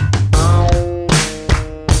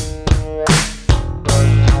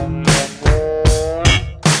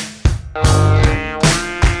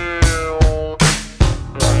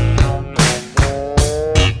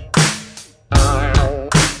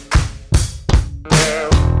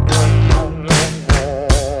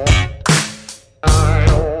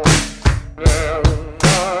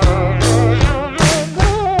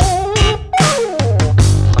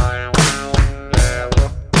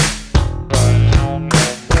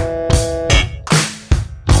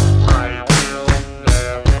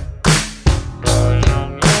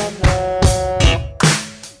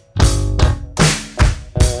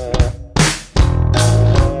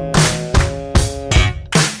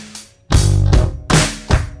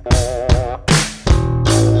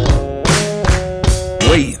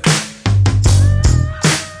 Wait.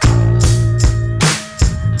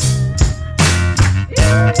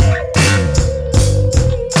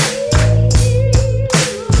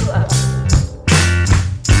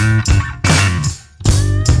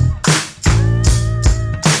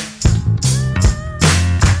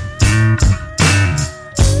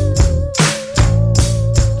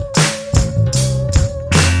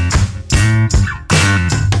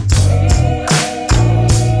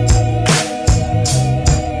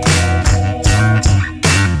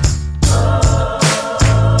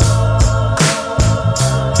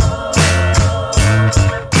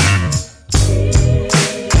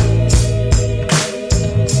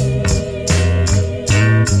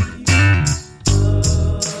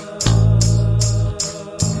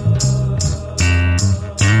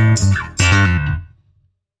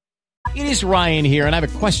 It is Ryan here, and I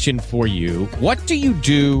have a question for you. What do you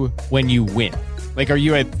do when you win? Like, are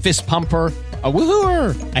you a fist pumper, a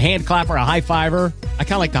woohooer, a hand clapper, a high fiver? I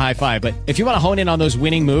kind of like the high five, but if you want to hone in on those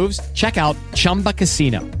winning moves, check out Chumba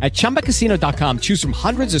Casino. At ChumbaCasino.com, choose from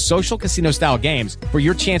hundreds of social casino-style games for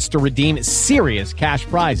your chance to redeem serious cash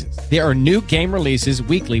prizes. There are new game releases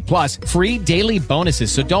weekly, plus free daily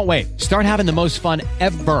bonuses. So don't wait. Start having the most fun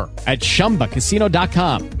ever at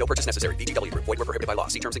ChumbaCasino.com. No purchase necessary. VGW Group. Void where prohibited by law.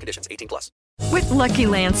 See terms and conditions. 18+. With Lucky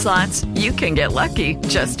Land Slots, you can get lucky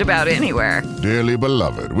just about anywhere. Dearly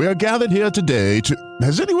beloved, we are gathered here today to...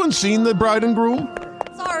 Has anyone seen the bride and groom?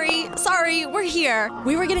 Sorry, we're here.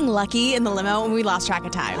 We were getting lucky in the limo and we lost track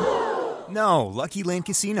of time. No, Lucky Land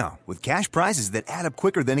Casino, with cash prizes that add up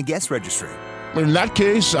quicker than a guest registry. In that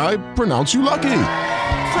case, I pronounce you lucky.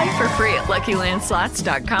 Play for free at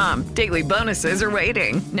LuckyLandSlots.com. Daily bonuses are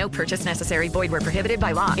waiting. No purchase necessary. Void where prohibited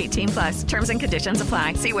by law. 18+. Terms and conditions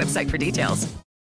apply. See website for details.